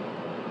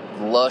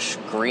lush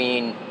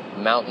green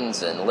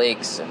mountains and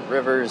lakes and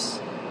rivers,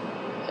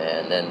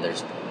 and then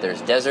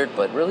there's desert,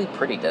 but really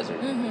pretty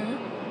desert. Mm-hmm.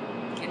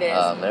 It is.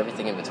 And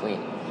everything in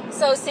between.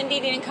 So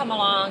Cindy didn't come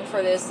along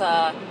for this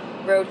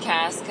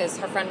roadcast because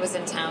her friend was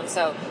in town,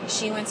 so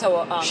she went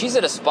to... she's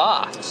at a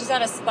spa. She's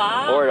at a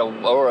spa. Or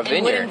a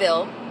vineyard.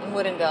 In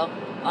Woodinville.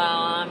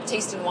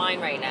 Tasting wine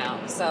right now.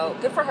 So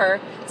good for her.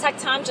 Tech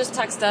Tom just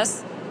texted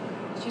us.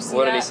 Did you see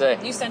what that? Did he say?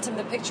 You sent him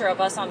the picture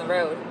of us on the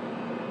road.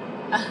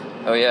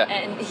 Oh, yeah.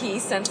 And he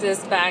sent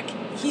this back.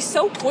 He's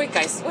so quick,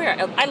 I swear.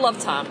 I love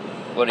Tom.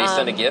 What, did he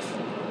send a GIF?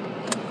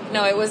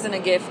 No, it wasn't a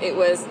GIF. It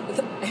was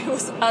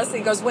us.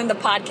 He goes, when the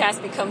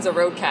podcast becomes a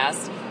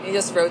roadcast. He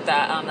just wrote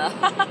that on the...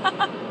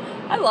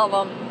 I love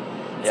him.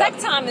 Yeah. Tech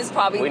Tom is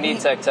probably... We need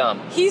Tech Tom.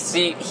 He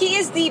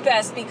is the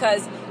best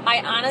because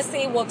I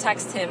honestly will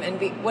text him and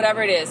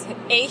whatever it is.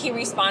 A, he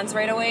responds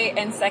right away.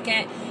 And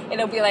second,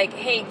 it'll be like,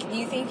 hey, do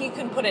you think you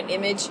can put an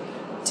image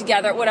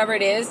together, whatever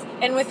it is?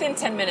 And within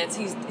 10 minutes,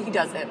 he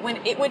does it. When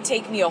it would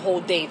take me a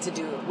whole day to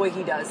do what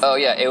he does. Oh,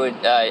 yeah, it would.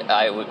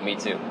 Me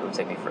too. It would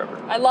take me forever.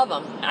 I love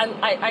him. I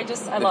love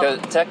him. Because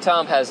Tech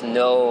Tom has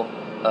no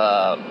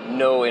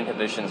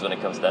inhibitions when it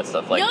comes to that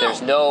stuff. Like,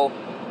 there's no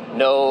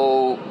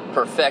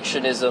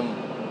perfectionism,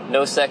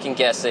 no second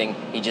guessing.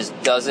 He just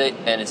does it,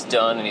 and it's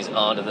done, and he's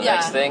on to the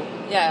next thing.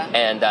 Yeah.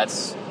 And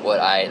that's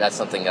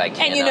something I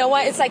can't. And you know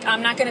what? It's like,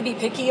 I'm not going to be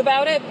picky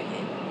about it.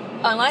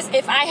 Unless,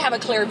 if I have a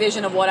clear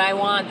vision of what I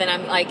want, then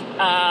I'm like,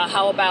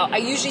 how about, I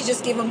usually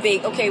just give them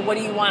vague, okay, what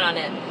do you want on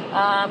it?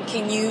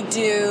 Can you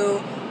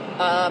do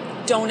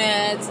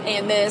donuts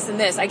and this and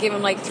this? I give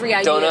him like 3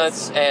 ideas.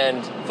 Donuts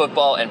and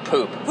football and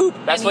poop.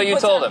 That's what you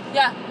told him.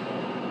 Yeah.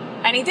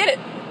 And he did it.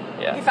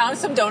 Yeah. He found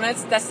some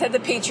donuts that said the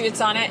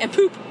Patriots on it and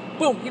poop.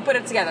 Boom. He put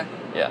it together.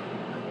 Yeah.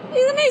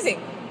 He's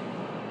amazing.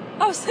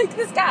 I was like,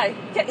 this guy,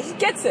 he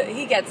gets it.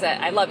 He gets it.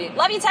 I love you.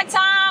 Love you, Tech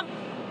Tom.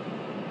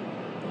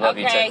 Love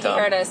you, Tech Tom. He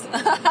heard us.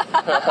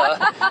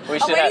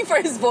 I'm waiting for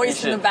his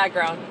voice in the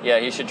background. Yeah,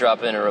 he should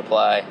drop in a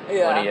reply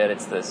when he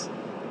edits this.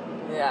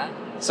 Yeah.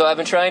 So I've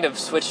been trying to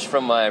switch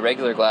from my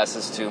regular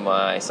glasses to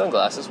my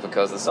sunglasses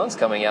because the sun's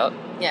coming out.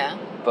 Yeah.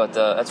 But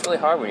that's really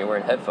hard when you're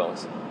wearing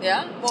headphones.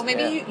 Yeah? Well,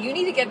 maybe you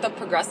need to get the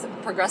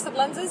progressive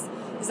lenses.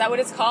 Is that what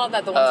it's called?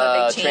 That the ones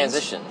that they change?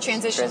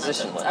 Transition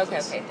lenses.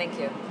 Okay, thank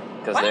you.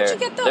 Why don't you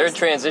get those? They're in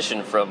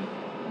transition from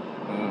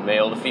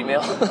male to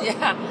female.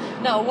 Yeah.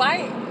 No,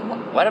 why?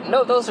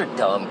 No, those are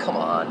dumb. Come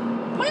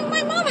on.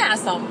 My mom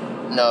has them.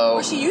 No.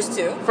 Or she used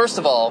to. First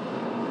of all,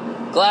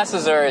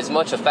 glasses are as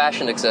much a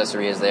fashion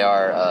accessory as they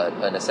are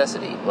a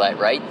necessity,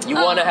 right? You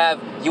want to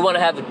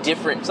have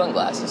different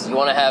sunglasses. You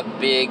want to have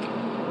big,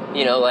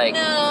 like.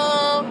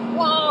 No,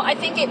 well, I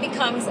think it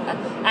becomes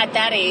at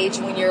that age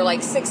when you're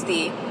like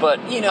 60. But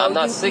I'm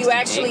not 60. You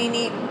actually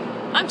need.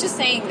 I'm just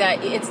saying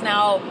that it's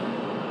now.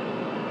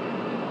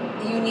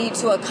 You need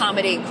to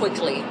accommodate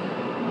quickly.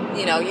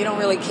 You don't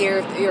really care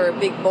if you're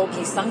big,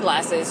 bulky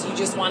sunglasses. You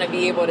just want to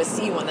be able to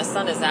see when the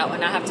sun is out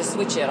and not have to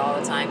switch it all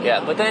the time.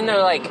 Yeah, but then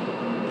they're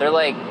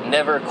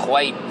never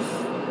quite,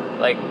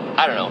 like,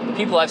 I don't know. The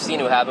people I've seen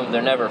who have them,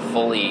 they're never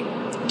fully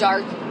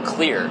dark,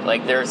 clear.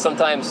 Like, they're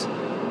sometimes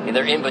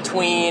they're in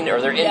between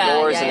or they're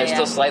indoors and they're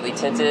still slightly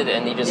tinted,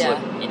 and you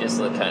just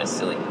look kind of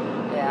silly.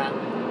 Yeah,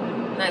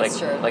 that's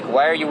true. Like,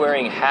 why are you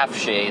wearing half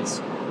shades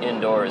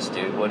indoors,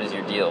 dude? What is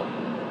your deal?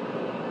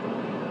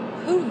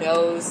 Who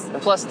knows? And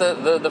plus,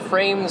 the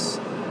frames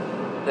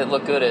that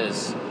look good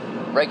as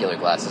regular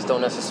glasses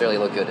don't necessarily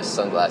look good as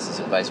sunglasses,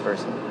 and vice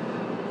versa.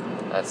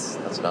 That's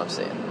what I'm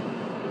saying.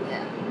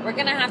 Yeah. We're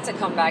going to have to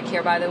come back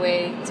here, by the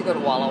way, to go to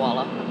Walla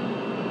Walla.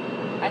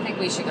 I think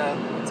we should go.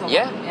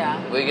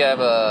 Yeah. We have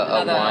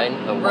a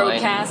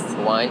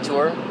wine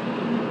tour,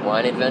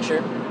 wine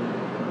adventure.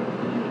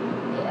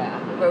 Yeah,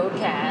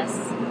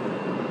 roadcast.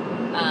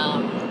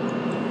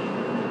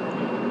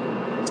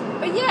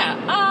 But yeah,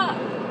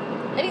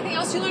 anything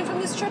else you learned from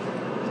this trip?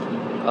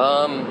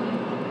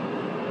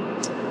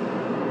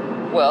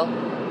 Well,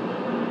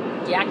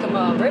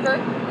 Yakima River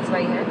is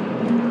right here.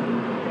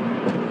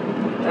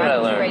 What did I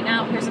learn? Right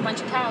now, here's a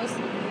bunch of cows.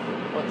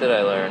 What did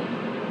I learn?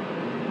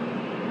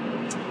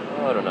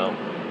 Oh, I don't know.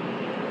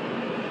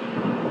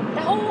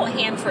 The whole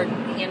Hannaford,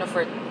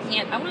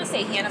 I want to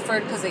say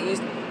Hannaford because is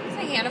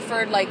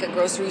Hannaford like a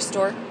grocery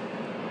store?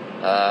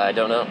 I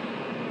don't know.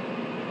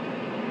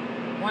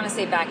 I want to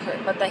say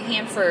Backhurt, but the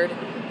Hanford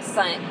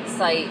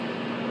site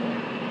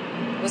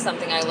was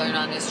something I learned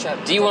on this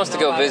trip. Dee wants to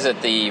go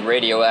visit the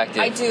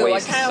radioactive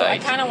waste site. I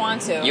kind of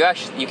want to.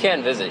 You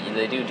can visit.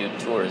 They do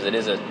tours. It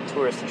is a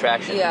tourist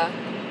attraction. Yeah.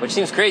 Which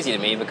seems crazy to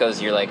me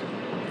because you're like,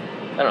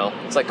 I don't know,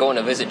 it's like going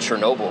to visit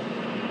Chernobyl.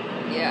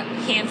 Yeah,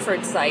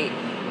 Hanford site.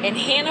 And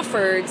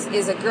Hannaford's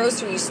is a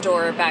grocery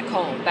store back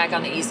home, back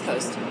on the East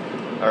Coast.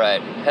 All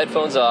right,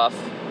 headphones off.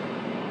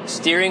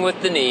 Steering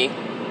with the knee.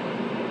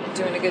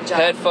 Doing a good job.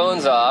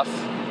 Headphones off.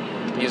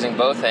 Using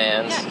both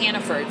hands. Yeah,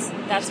 Hannaford's.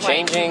 That's why.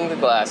 Changing the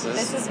glasses.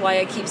 This is why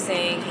I keep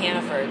saying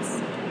Hannaford's.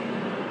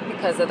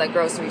 Because of the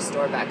grocery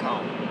store back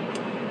home.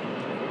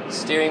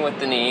 Steering with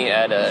the knee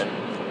at an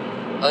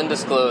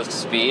undisclosed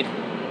speed.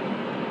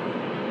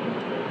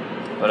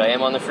 But I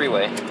am on the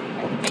freeway.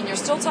 And you're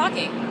still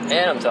talking.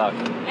 And I'm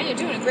talking. And you're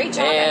doing a great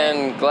job.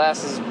 And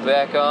glasses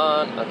back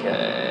on.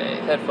 Okay.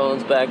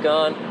 Headphones back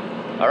on.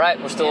 All right,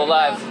 we're still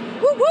alive.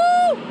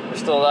 Woo-woo! We're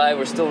still alive.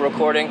 We're still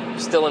recording.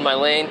 Still in my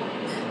lane.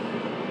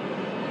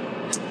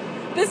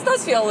 This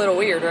does feel a little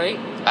weird, right?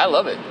 I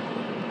love it.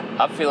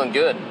 I'm feeling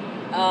good.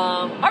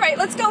 All right,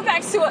 let's go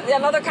back to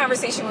another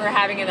conversation we were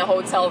having in the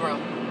hotel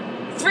room.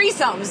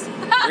 Threesomes.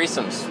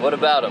 Threesomes. What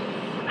about them?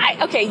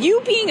 Okay,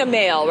 you being a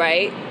male,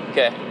 right?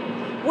 Okay.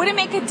 Would it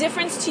make a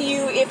difference to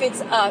you if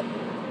it's a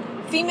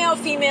female,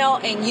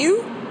 and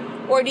you?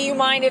 Or do you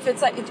mind if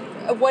it's like,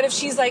 what if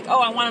she's like, oh,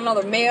 I want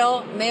another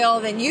male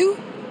than you?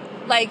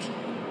 Like,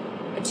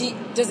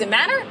 does it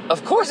matter?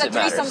 Of course it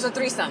matters. Threesomes or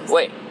threesomes?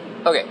 Wait.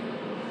 Okay.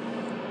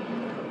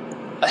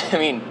 I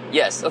mean,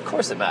 yes, of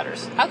course it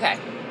matters. Okay.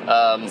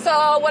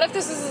 So what if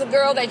this is a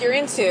girl that you're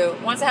into,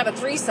 wants to have a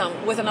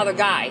threesome with another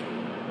guy?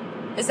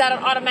 Is that an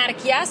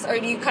automatic yes, or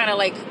do you kind of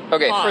like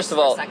Okay, first of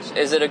all,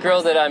 is it a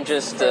girl that I'm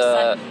just,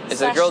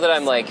 is it a girl that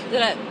I'm like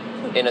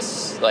in a,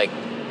 like,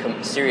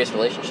 serious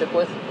relationship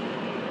with?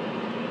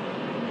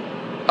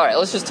 Alright,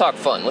 let's just talk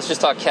fun. Let's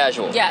just talk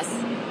casual. Yes.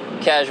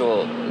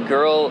 Casual.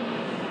 Girl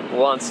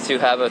wants to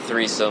have a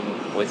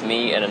threesome with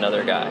me and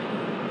another guy.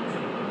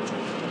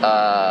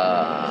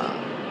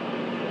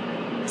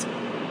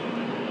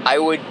 I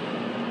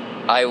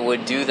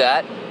would do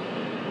that,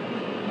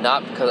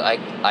 not because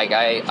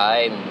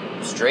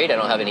I'm straight. I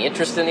don't have any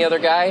interest in the other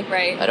guy.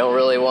 Right. I don't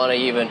really want to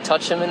even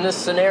touch him in this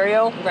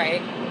scenario.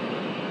 Right.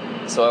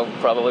 So I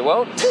probably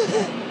won't.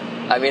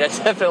 I mean, I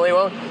definitely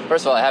won't.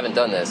 First of all, I haven't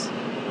done this,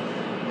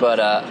 but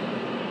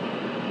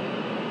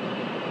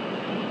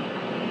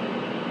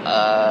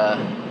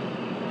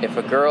if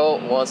a girl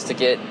wants to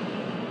get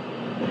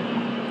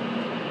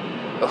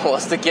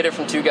it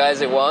from two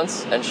guys at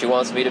once, and she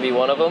wants me to be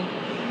one of them,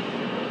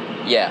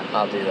 yeah,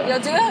 I'll do that. You'll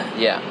do it?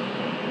 Yeah.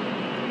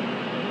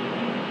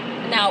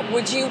 Now,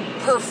 would you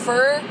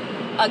prefer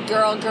a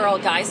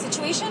girl-guy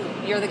situation?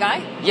 You're the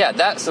guy?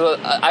 Yeah, so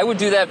I would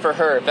do that for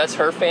her. If that's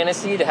her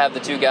fantasy to have the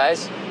two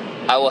guys,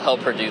 I will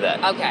help her do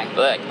that. Okay.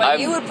 But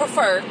you would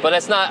prefer... But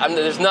that's not...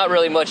 there's not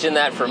really much in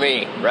that for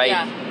me, right?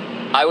 Yeah.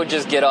 I would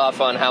just get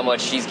off on how much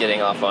she's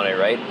getting off on it,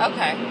 right?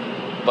 Okay.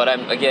 But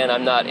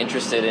I'm not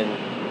interested in,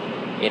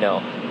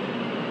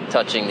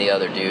 touching the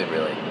other dude,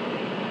 really.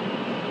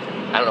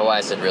 I don't know why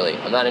I said really.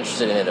 I'm not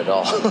interested in it at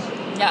all.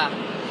 Yeah.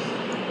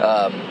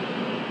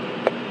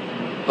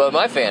 But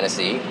my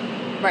fantasy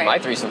Right. My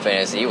threesome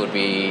fantasy would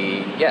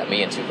be,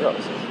 me and two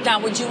girls. Now,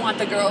 would you want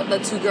the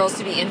two girls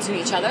to be into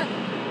each other?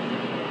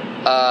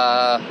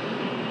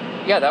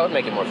 Yeah, that would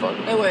make it more fun.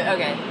 It would.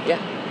 Okay. Yeah.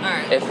 All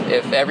right.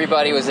 If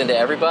everybody was into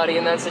everybody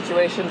in that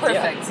situation,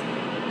 Perfect.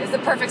 Yeah. It's the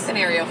perfect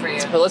scenario for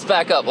you. But let's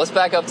back up. Let's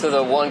back up to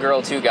the one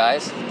girl, two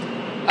guys.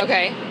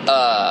 Okay.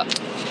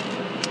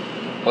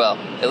 Well,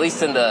 at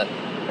least in the...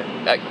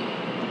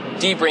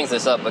 Dee brings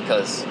this up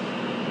because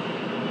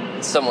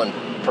someone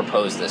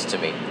proposed this to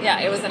me. Yeah,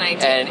 it was an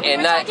idea. And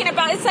we're talking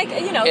about, it's like,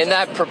 in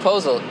that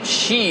proposal,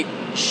 she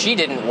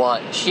didn't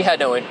want... She had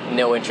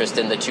no interest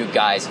in the two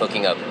guys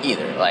hooking up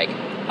either. Like,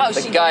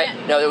 the guy...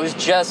 didn't? No, it was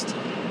just,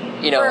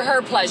 for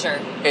her pleasure.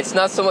 It's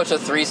not so much a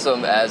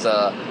threesome as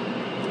a,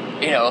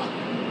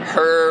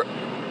 her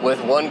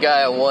with one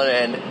guy on one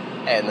end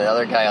and the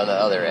other guy on the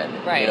other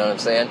end. Right. You know what I'm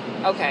saying?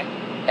 Okay.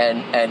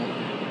 And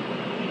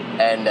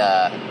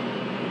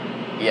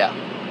yeah.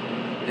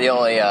 The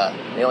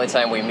only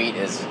time we meet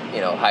is,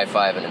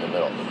 high-fiving in the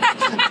middle.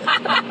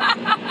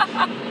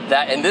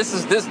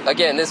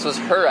 This was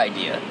her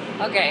idea.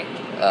 Okay.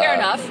 Fair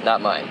enough.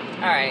 Not mine.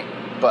 All right.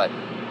 But,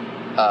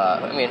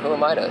 who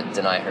am I to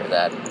deny her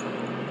that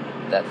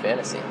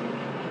fantasy?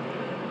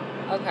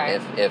 Okay.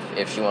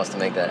 If she wants to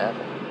make that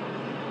happen.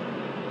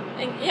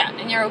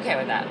 And you're okay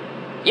with that?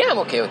 Yeah, I'm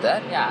okay with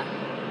that. Yeah.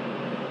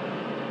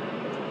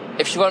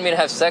 If she wanted me to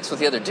have sex with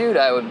the other dude,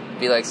 I would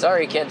be like,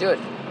 sorry, can't do it.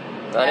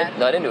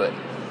 Not into it.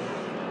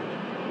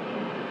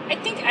 I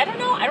don't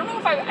know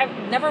if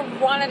I've never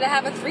wanted to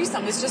have a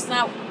threesome. It's just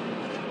not...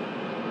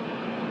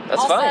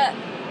 That's fine.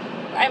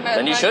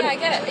 Then you shouldn't. Yeah, I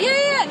get it.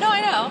 Yeah, no,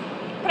 I know.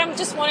 But I'm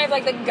just wondering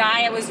if, the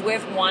guy I was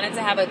with wanted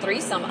to have a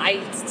threesome.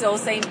 I'd still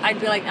say, I'd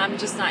be like, I'm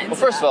just not into Well,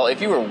 first of all, if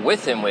you were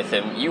with him,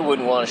 you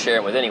wouldn't want to share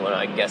it with anyone,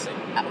 I'm guessing.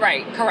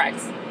 Right, correct.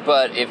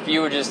 But if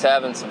you were just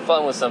having some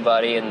fun with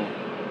somebody and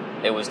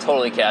it was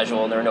totally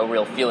casual and there were no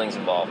real feelings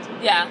involved.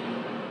 Yeah.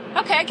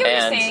 Okay, I get what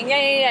you're saying.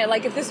 Yeah.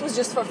 Like, if this was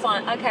just for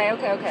fun. Okay.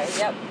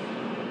 Yep.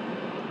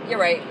 You're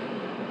right.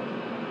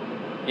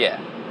 Yeah.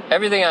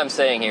 Everything I'm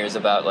saying here is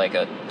about,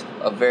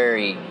 a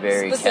very,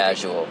 very specific,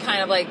 casual...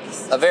 kind of like...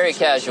 A very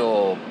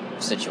casual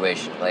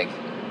situation.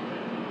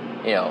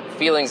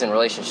 Feelings and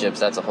relationships,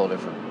 that's a whole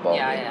different ballgame.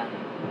 Yeah.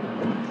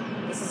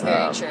 This is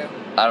very true.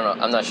 I don't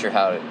know. I'm not sure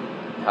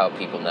how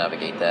people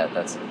navigate that.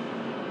 That's...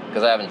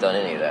 Because I haven't done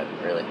any of that,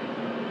 really.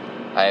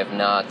 I have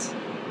not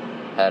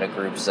had a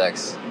group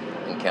sex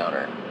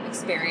encounter.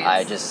 Experience.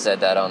 I just said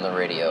that on the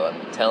radio.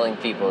 I'm telling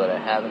people that I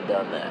haven't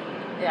done that.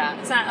 Yeah,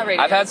 it's not a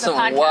radio. I've had it's some a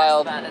podcast,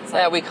 wild... But it's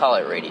we call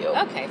it radio.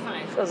 Okay,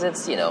 fine. Because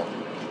it's,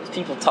 it's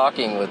people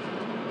talking with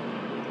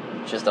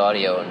just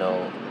audio and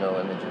no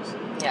images.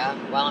 Yeah,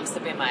 well, I'm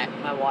sipping my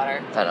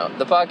water. I know.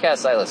 The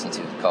podcasts I listen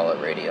to call it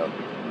radio.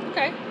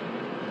 Okay.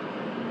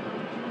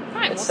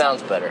 Fine. It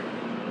sounds better.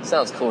 It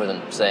sounds cooler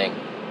than saying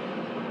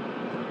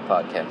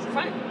podcast.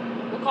 Fine.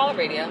 We'll call it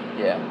radio.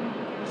 Yeah.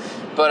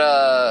 But,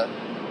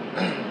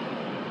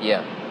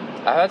 yeah.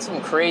 I've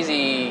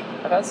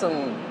had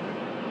some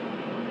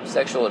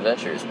sexual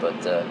adventures,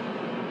 but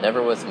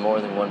never with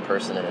more than one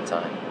person at a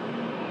time.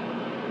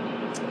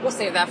 We'll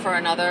save that for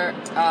another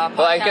podcast.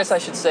 Well, I guess I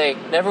should say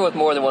never with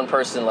more than one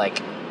person,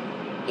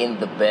 in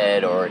the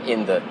bed or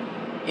in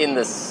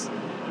this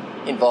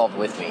involved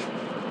with me.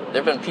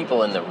 There have been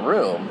people in the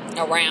room.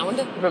 Around?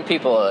 There have been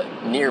people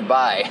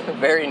nearby,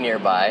 very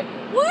nearby.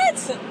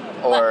 What?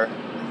 Or,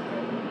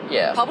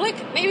 yeah. Public,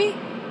 maybe? In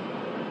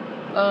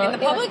the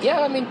public?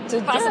 Yeah,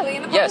 Possibly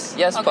in the public?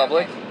 Yes, okay,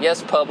 public. Okay.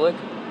 Yes, public.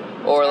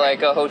 Or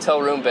a hotel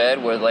room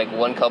bed with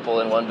one couple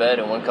in one bed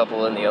and one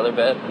couple in the other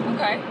bed.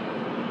 Okay.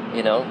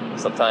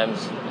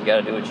 Sometimes you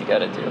gotta do what you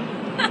gotta do.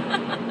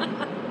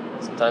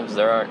 Sometimes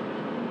there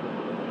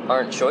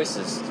aren't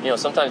choices.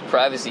 Sometimes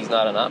privacy's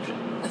not an option.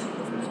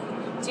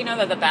 Do you know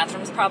that the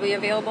bathroom's probably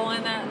available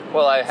in that?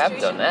 Well, I have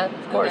situation? done that,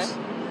 of course.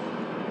 Okay.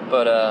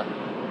 But, I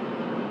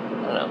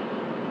don't know.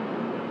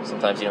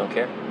 Sometimes you don't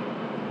care.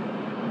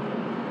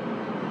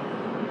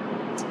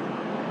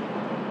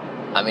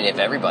 I mean, if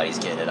everybody's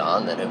getting it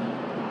on, then it's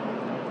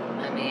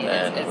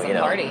a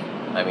party.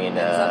 I mean,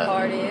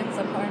 It's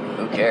a party.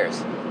 Who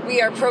cares? We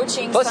are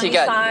approaching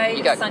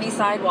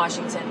Sunnyside,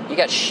 Washington. You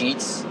got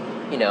sheets.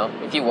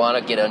 If you want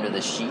to get under the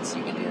sheets,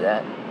 you can do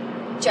that.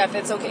 Jeff,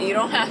 it's okay. You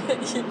don't have...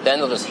 Then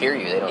they'll just hear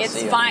you. They don't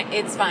see you.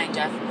 It's fine,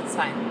 Jeff. It's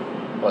fine.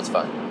 What's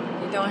fine?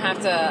 You don't have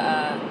to...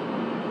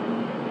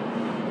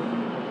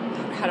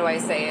 how do I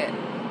say it?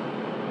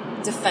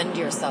 Defend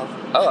yourself.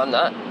 Oh, I'm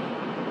not.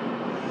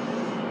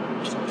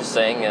 I'm just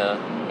saying,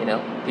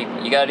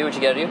 people, you gotta do what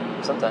you gotta do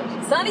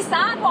sometimes.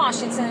 Sunnyside,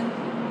 Washington.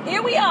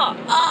 Here we are.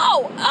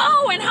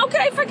 Oh, and how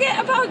could I forget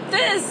about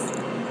this?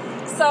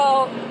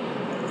 So,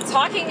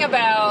 talking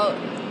about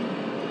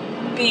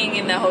being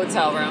in the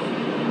hotel room,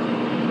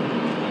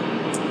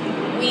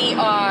 we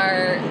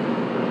are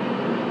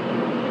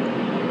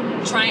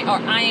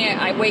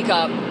I wake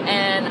up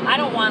and I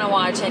don't want to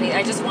watch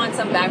I just want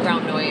some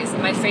background noise.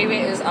 My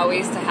favorite is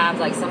always to have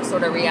some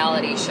sort of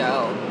reality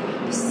show.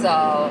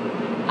 So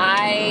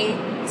I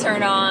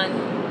turn on,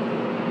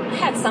 I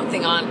had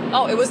something on.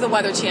 Oh, it was the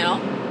Weather Channel.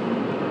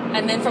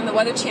 And then from the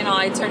Weather Channel,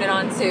 I turned it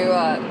on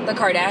to the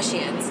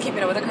Kardashians, Keeping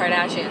Up with the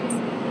Kardashians.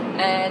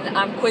 And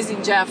I'm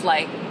quizzing Jeff,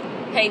 like,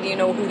 hey, do you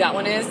know who that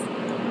one is?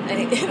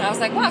 And I was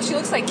like, wow, she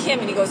looks like Kim.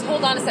 And he goes,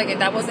 hold on a second,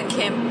 that wasn't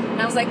Kim.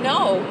 And I was like,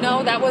 no,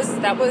 that was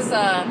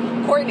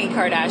Kourtney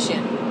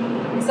Kardashian.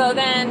 So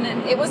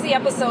then it was the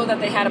episode that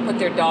they had to put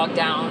their dog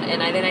down,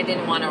 and then I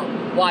didn't want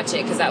to watch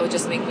it because that would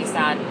just make me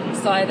sad.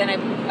 So I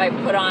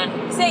put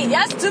on Say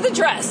Yes to the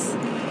Dress.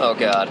 Oh,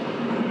 God.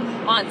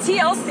 On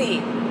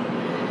TLC.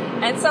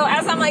 And so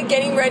as I'm like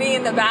getting ready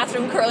in the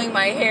bathroom curling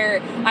my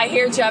hair, I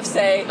hear Jeff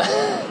say,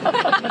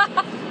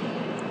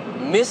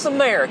 Miss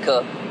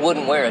America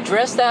wouldn't wear a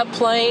dress that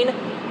plain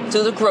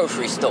to the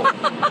grocery store.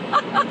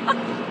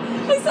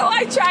 So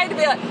I tried to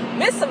be like,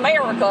 Miss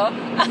America,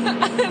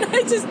 and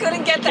I just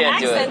couldn't get the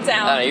accent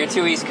down. I don't know, you're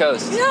too East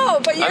Coast. No,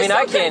 but you're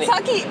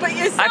Kentucky, but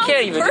you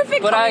sound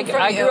perfect. But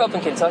I grew up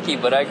in Kentucky,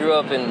 but I grew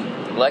up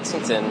in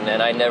Lexington,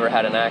 and I never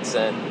had an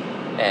accent,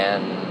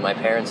 and my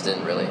parents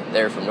didn't really.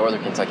 They're from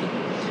northern Kentucky.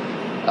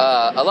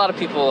 A lot of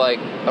people like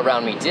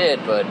around me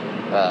did, but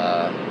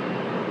I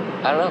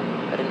don't know.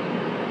 I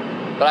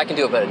didn't. But I can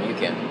do it better than you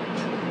can.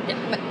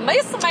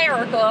 Miss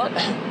America.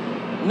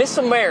 Miss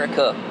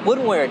America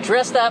wouldn't wear a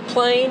dress that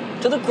plain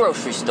to the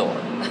grocery store.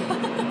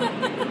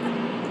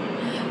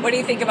 What do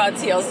you think about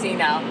TLC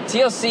now?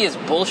 TLC is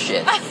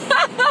bullshit.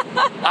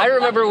 I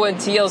remember when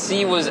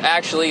TLC was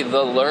actually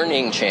the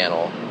learning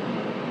channel.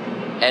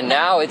 And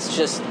now it's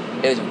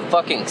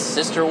fucking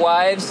Sister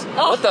Wives.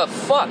 Oh. What the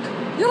fuck?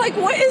 You're like,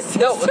 what is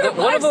Sister Wives?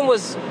 One of them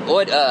was,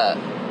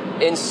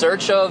 In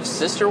Search of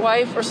Sister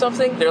Wife or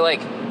something? They're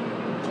like,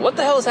 what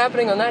the hell is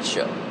happening on that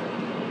show?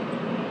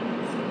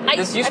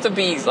 This used to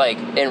be, like,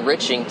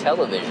 enriching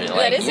television.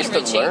 That is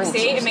enriching.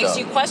 See, it makes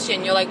you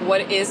question. You're like,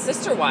 what is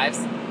Sister Wives?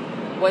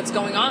 What's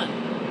going on?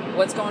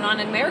 What's going on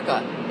in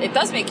America? It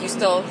does make you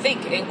still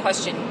think and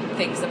question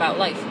things about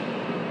life.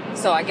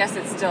 So I guess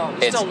it's still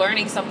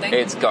learning something.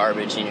 It's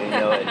garbage, and you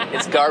know it.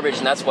 It's garbage,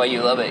 and that's why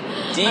you love it.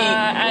 Dee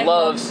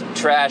loves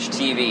trash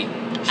TV.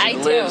 She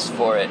lives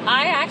for it.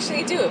 I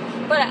actually do.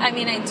 But, I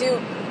mean, I do.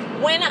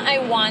 When I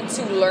want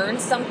to learn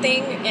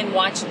something and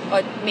watch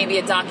maybe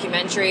a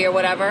documentary or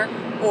whatever,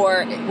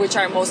 or which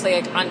are mostly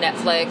like on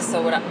Netflix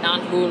or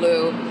on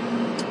Hulu,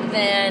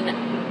 then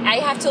I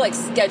have to like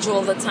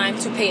schedule the time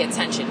to pay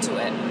attention to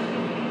it.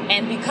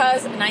 And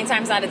because 9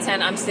 times out of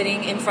 10 I'm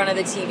sitting in front of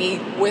the TV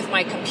with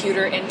my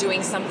computer and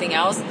doing something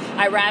else,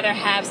 I rather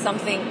have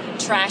something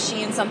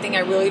trashy and something I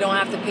really don't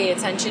have to pay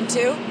attention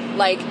to,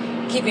 like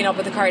Keeping Up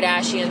with the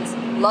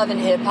Kardashians, Love and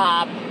Hip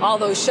Hop, all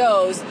those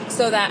shows,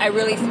 so that I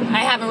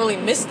haven't really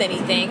missed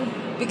anything.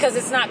 Because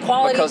it's not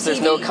quality because there's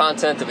TV. No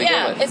content to begin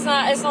with.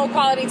 Yeah, it's no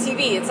quality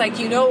TV. It's like,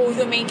 you know who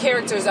the main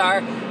characters are,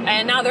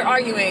 and now they're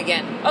arguing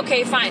again.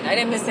 Okay, fine, I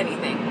didn't miss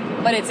anything.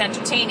 But it's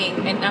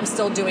entertaining, and I'm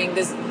still doing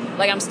this,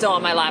 like I'm still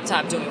on my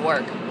laptop doing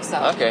work. So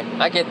okay,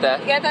 I get that.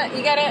 You get that?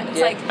 You get it? It's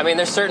like, I mean,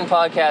 there's certain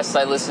podcasts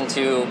I listen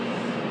to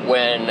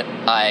when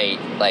I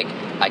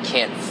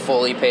can't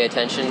fully pay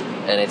attention,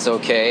 and it's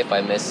okay if I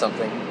miss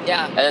something.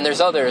 Yeah. And then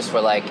there's others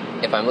where, like,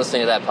 if I'm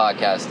listening to that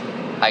podcast,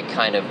 I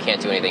kind of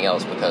can't do anything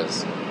else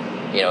because,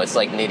 you know, it's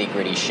like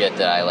nitty-gritty shit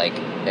that I, like,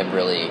 am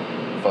really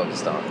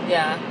focused on.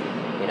 Yeah.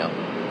 You know,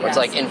 or it's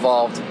like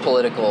involved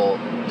political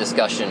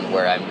discussion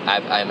where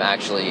I'm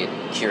actually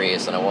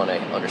curious and I want to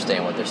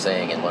understand what they're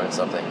saying and learn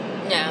something.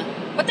 Yeah.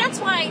 But that's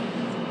why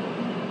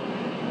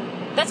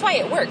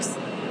it works,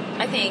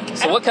 I think.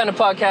 So what kind of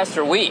podcast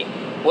are we?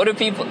 What do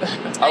people...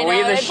 Are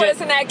we the shit... put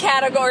us in that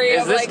category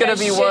of like a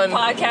shit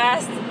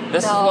podcast.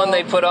 This is one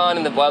they put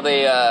on while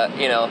they,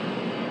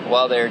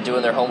 while they're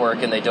doing their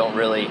homework and they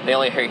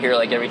only hear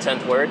like every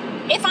 10th word.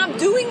 If I'm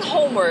doing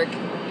homework,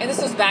 and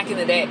this was back in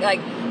the day,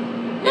 like,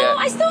 no,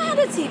 I still had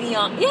the TV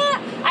on. Yeah,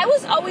 I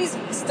was always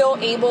still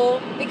able,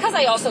 because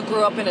I also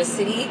grew up in a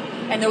city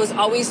and there was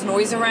always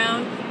noise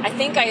around. I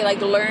think I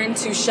like learned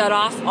to shut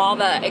off all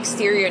the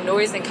exterior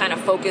noise and kind of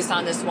focus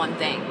on this one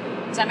thing.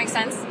 Does that make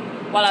sense?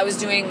 While I was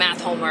doing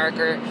math homework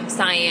or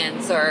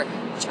science, or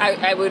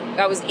I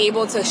was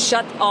able to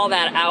shut all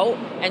that out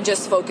and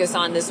just focus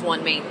on this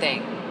one main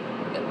thing.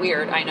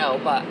 Weird, I know,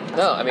 but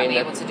no, I mean, I'm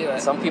able to do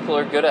it. Some people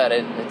are good at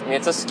it. I mean,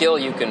 it's a skill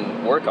you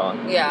can work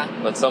on. Yeah.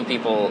 But some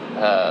people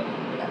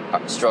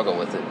struggle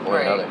with it more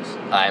than others.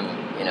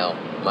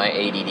 My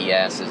ADD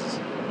ass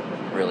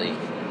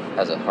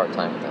has a hard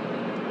time with that.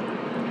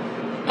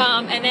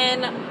 And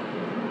then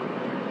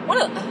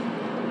one of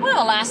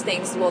the last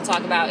things we'll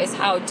talk about is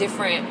how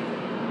different,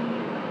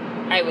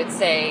 I would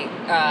say...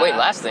 Wait,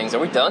 last things? Are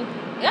we done?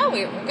 Yeah,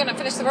 we're going to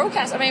finish the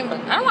roadcast. I mean,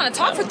 I don't want to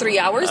talk for 3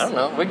 hours. I don't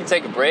know. We can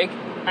take a break.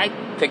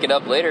 Pick it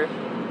up later.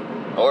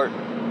 Or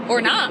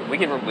not. We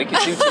can do 2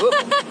 of them.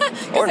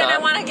 Or then not. I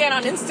want to get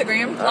on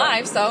Instagram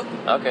live, so...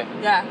 Okay.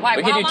 Yeah.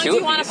 Why? How long do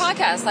you want a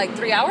podcast? Like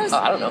 3 hours?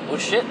 I don't know. Well,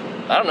 shit.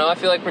 I don't know. I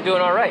feel like we're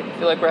doing all right. I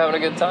feel like we're having a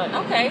good time.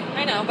 Okay,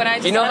 I know, but I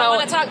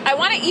want to talk. I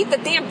want to eat the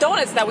damn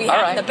donuts that we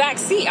have in the back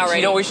seat already.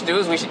 You know what we should do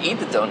is we should eat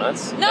the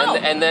donuts. No.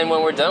 And then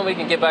when we're done, we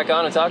can get back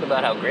on and talk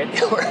about how great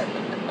they were.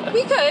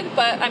 We could,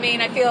 but I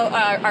mean, I feel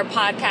our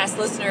podcast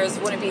listeners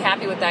wouldn't be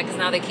happy with that because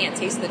now they can't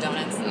taste the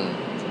donuts.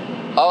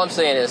 All I'm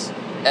saying is,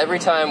 every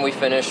time we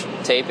finish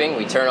taping,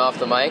 we turn off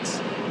the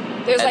mics.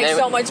 There's like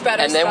so much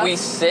better and stuff. then we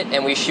sit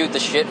and we shoot the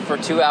shit for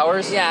 2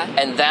 hours. Yeah.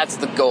 And that's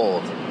the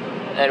gold.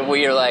 And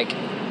we are like,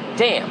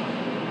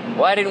 damn,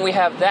 why didn't we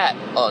have that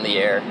on the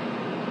air?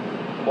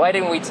 Why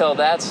didn't we tell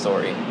that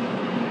story?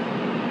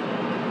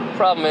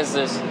 Problem is,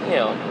 there's,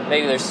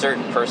 maybe there's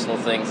certain personal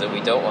things that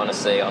we don't want to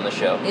say on the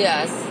show.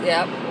 Yes,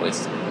 yep.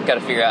 We've got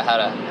to figure out how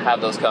to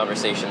have those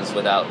conversations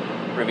without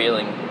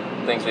revealing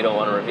things we don't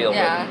want to reveal.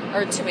 Yeah,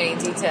 or too many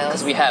details.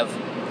 Because we have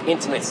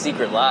intimate,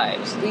 secret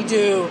lives. We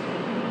do.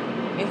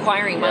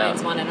 Inquiring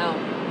minds want to know.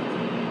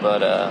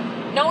 But,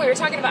 no, we were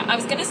talking about, I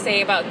was going to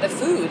say about the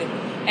food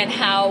and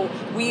how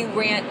we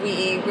were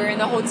in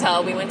the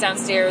hotel. We went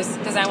downstairs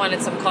because I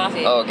wanted some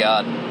coffee. Oh,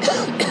 God.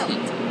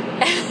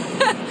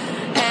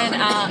 And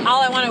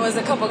all I wanted was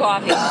a cup of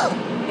coffee.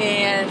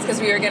 And because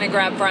we were going to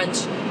grab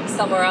brunch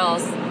somewhere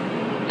else.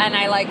 And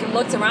I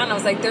looked around and I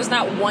was like, there's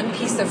not one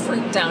piece of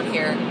fruit down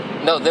here.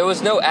 No, there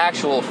was no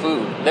actual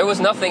food. There was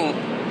no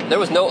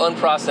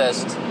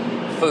unprocessed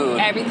food.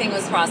 Everything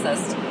was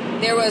processed.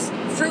 There was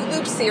Fruit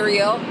Loop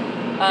cereal.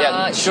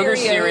 Sugar Cheerios,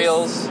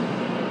 cereals.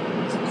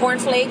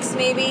 Cornflakes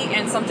maybe,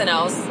 and something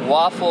else.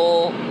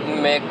 Waffle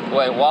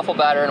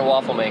batter and a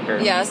waffle maker.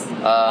 Yes.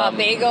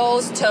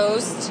 Bagels,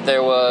 toast.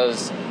 There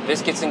was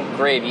biscuits and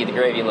gravy. The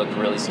gravy looked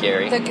really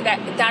scary.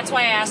 That's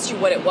why I asked you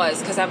what it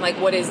was, because I'm like,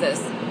 what is this?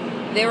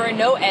 There were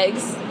no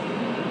eggs,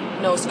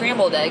 no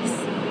scrambled eggs.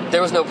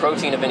 There was no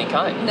protein of any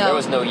kind. No. There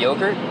was no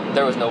yogurt.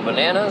 There was no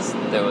bananas.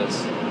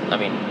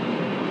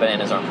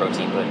 Bananas aren't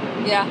protein, but...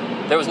 Yeah.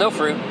 There was no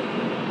fruit.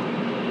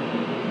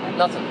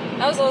 Nothing.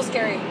 That was a little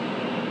scary.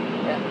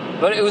 Yeah.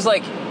 But it was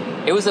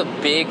a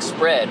big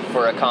spread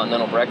for a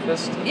continental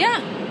breakfast.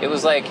 Yeah. It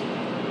was like,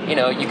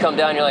 you come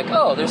down and you're like,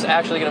 oh, there's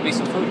actually going to be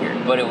some food here.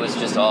 But it was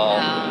just all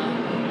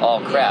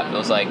crap. Yeah. It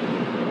was like,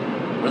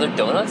 were there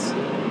donuts?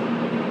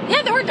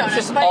 Yeah, there were donuts.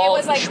 Just but all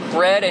it was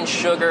bread and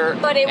sugar.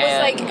 But it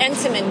was like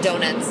Entenmann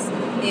donuts,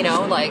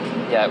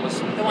 Yeah, it was.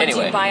 The ones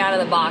you buy out of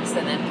the box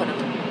and then put them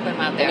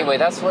out there. Anyway,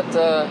 that's what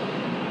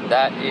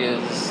that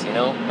is,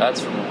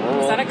 that's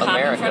rural Is that a cop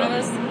America. in front of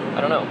us? I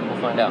don't know. We'll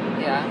find out.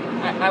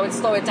 Yeah. I would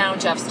slow it down,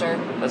 Jeffster.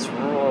 That's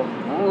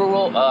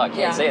rural, I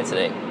can't say it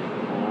today.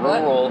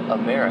 Rural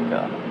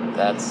America.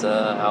 That's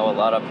how a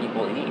lot of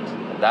people eat.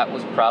 That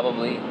was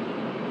probably,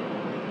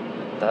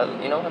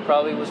 that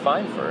probably was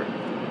fine for,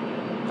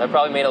 that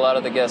probably made a lot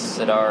of the guests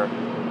at our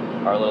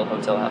little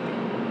hotel happy.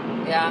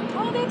 Yeah.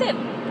 Well, they did.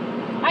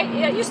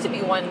 It used to be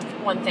one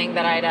thing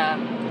that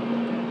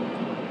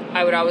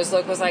I would always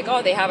look was like,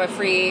 oh, they have a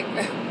free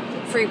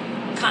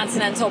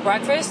continental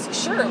breakfast.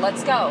 Sure,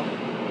 let's go.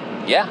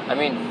 Yeah,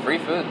 free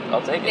food.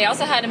 I'll take it. They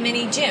also had a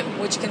mini gym,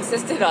 which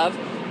consisted of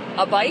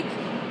a bike,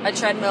 a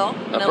treadmill,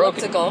 an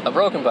elliptical. A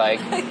broken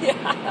bike.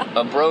 Yeah.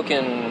 A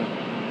broken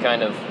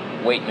kind of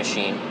weight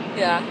machine.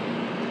 Yeah.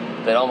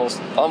 That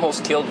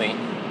almost killed me.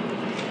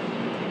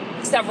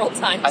 Several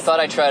times. I thought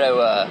I'd try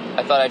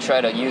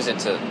to use it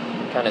to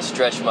kind of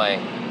stretch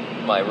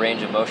my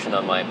range of motion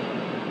on my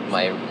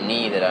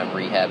knee that I'm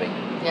rehabbing.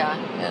 Yeah.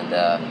 And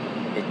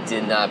it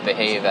did not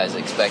behave as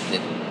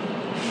expected.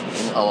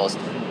 It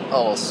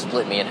almost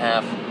split me in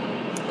half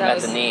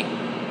at the knee.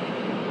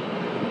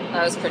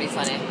 That was pretty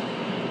funny.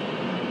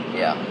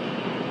 Yeah.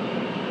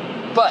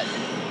 But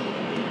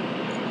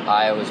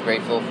I was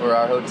grateful for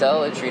our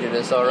hotel. It treated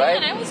us all right.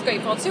 Yeah, and I was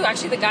grateful too.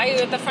 Actually, the guy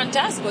at the front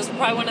desk was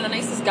probably one of the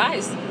nicest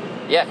guys.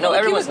 Yeah, no,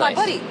 everyone's he was nice.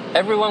 My buddy.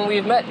 Everyone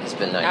we've met has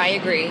been nice. I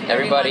agree.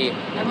 Everybody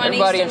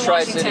in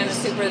Tri-Cities is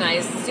super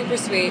nice, super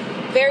sweet.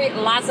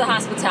 Lots of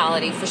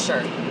hospitality for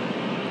sure.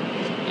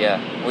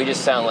 Yeah, we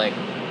just sound like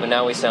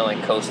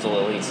coastal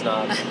elite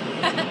snobs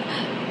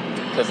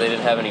because they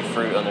didn't have any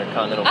fruit on their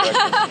continental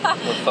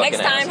breakfast. Next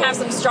time, have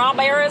some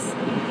strawberries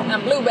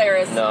and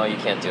blueberries. No, you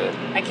can't do it.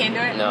 I can't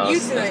do it. No, you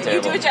do it.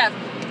 You do it, Jeff.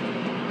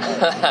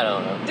 I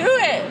don't know. Do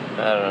it.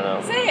 I don't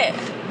know. Say it.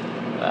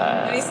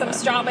 We need some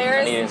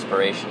strawberries. I need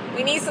inspiration.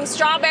 We need some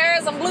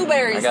strawberries and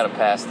blueberries. I gotta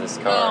pass this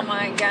car. Oh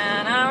my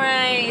God. All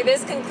right.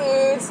 This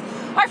concludes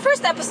our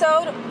first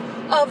episode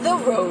of the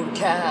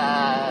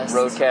Roadcast.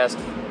 Roadcast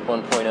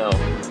 1.0.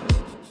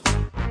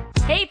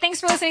 Hey, thanks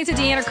for listening to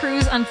Deanna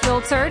Cruz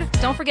Unfiltered.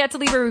 Don't forget to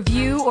leave a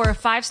review or a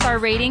 5-star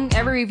rating.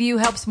 Every review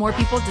helps more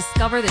people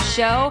discover the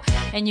show.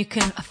 And you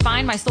can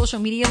find my social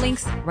media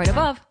links right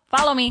above.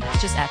 Follow me,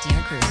 just at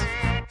Deanna Cruz.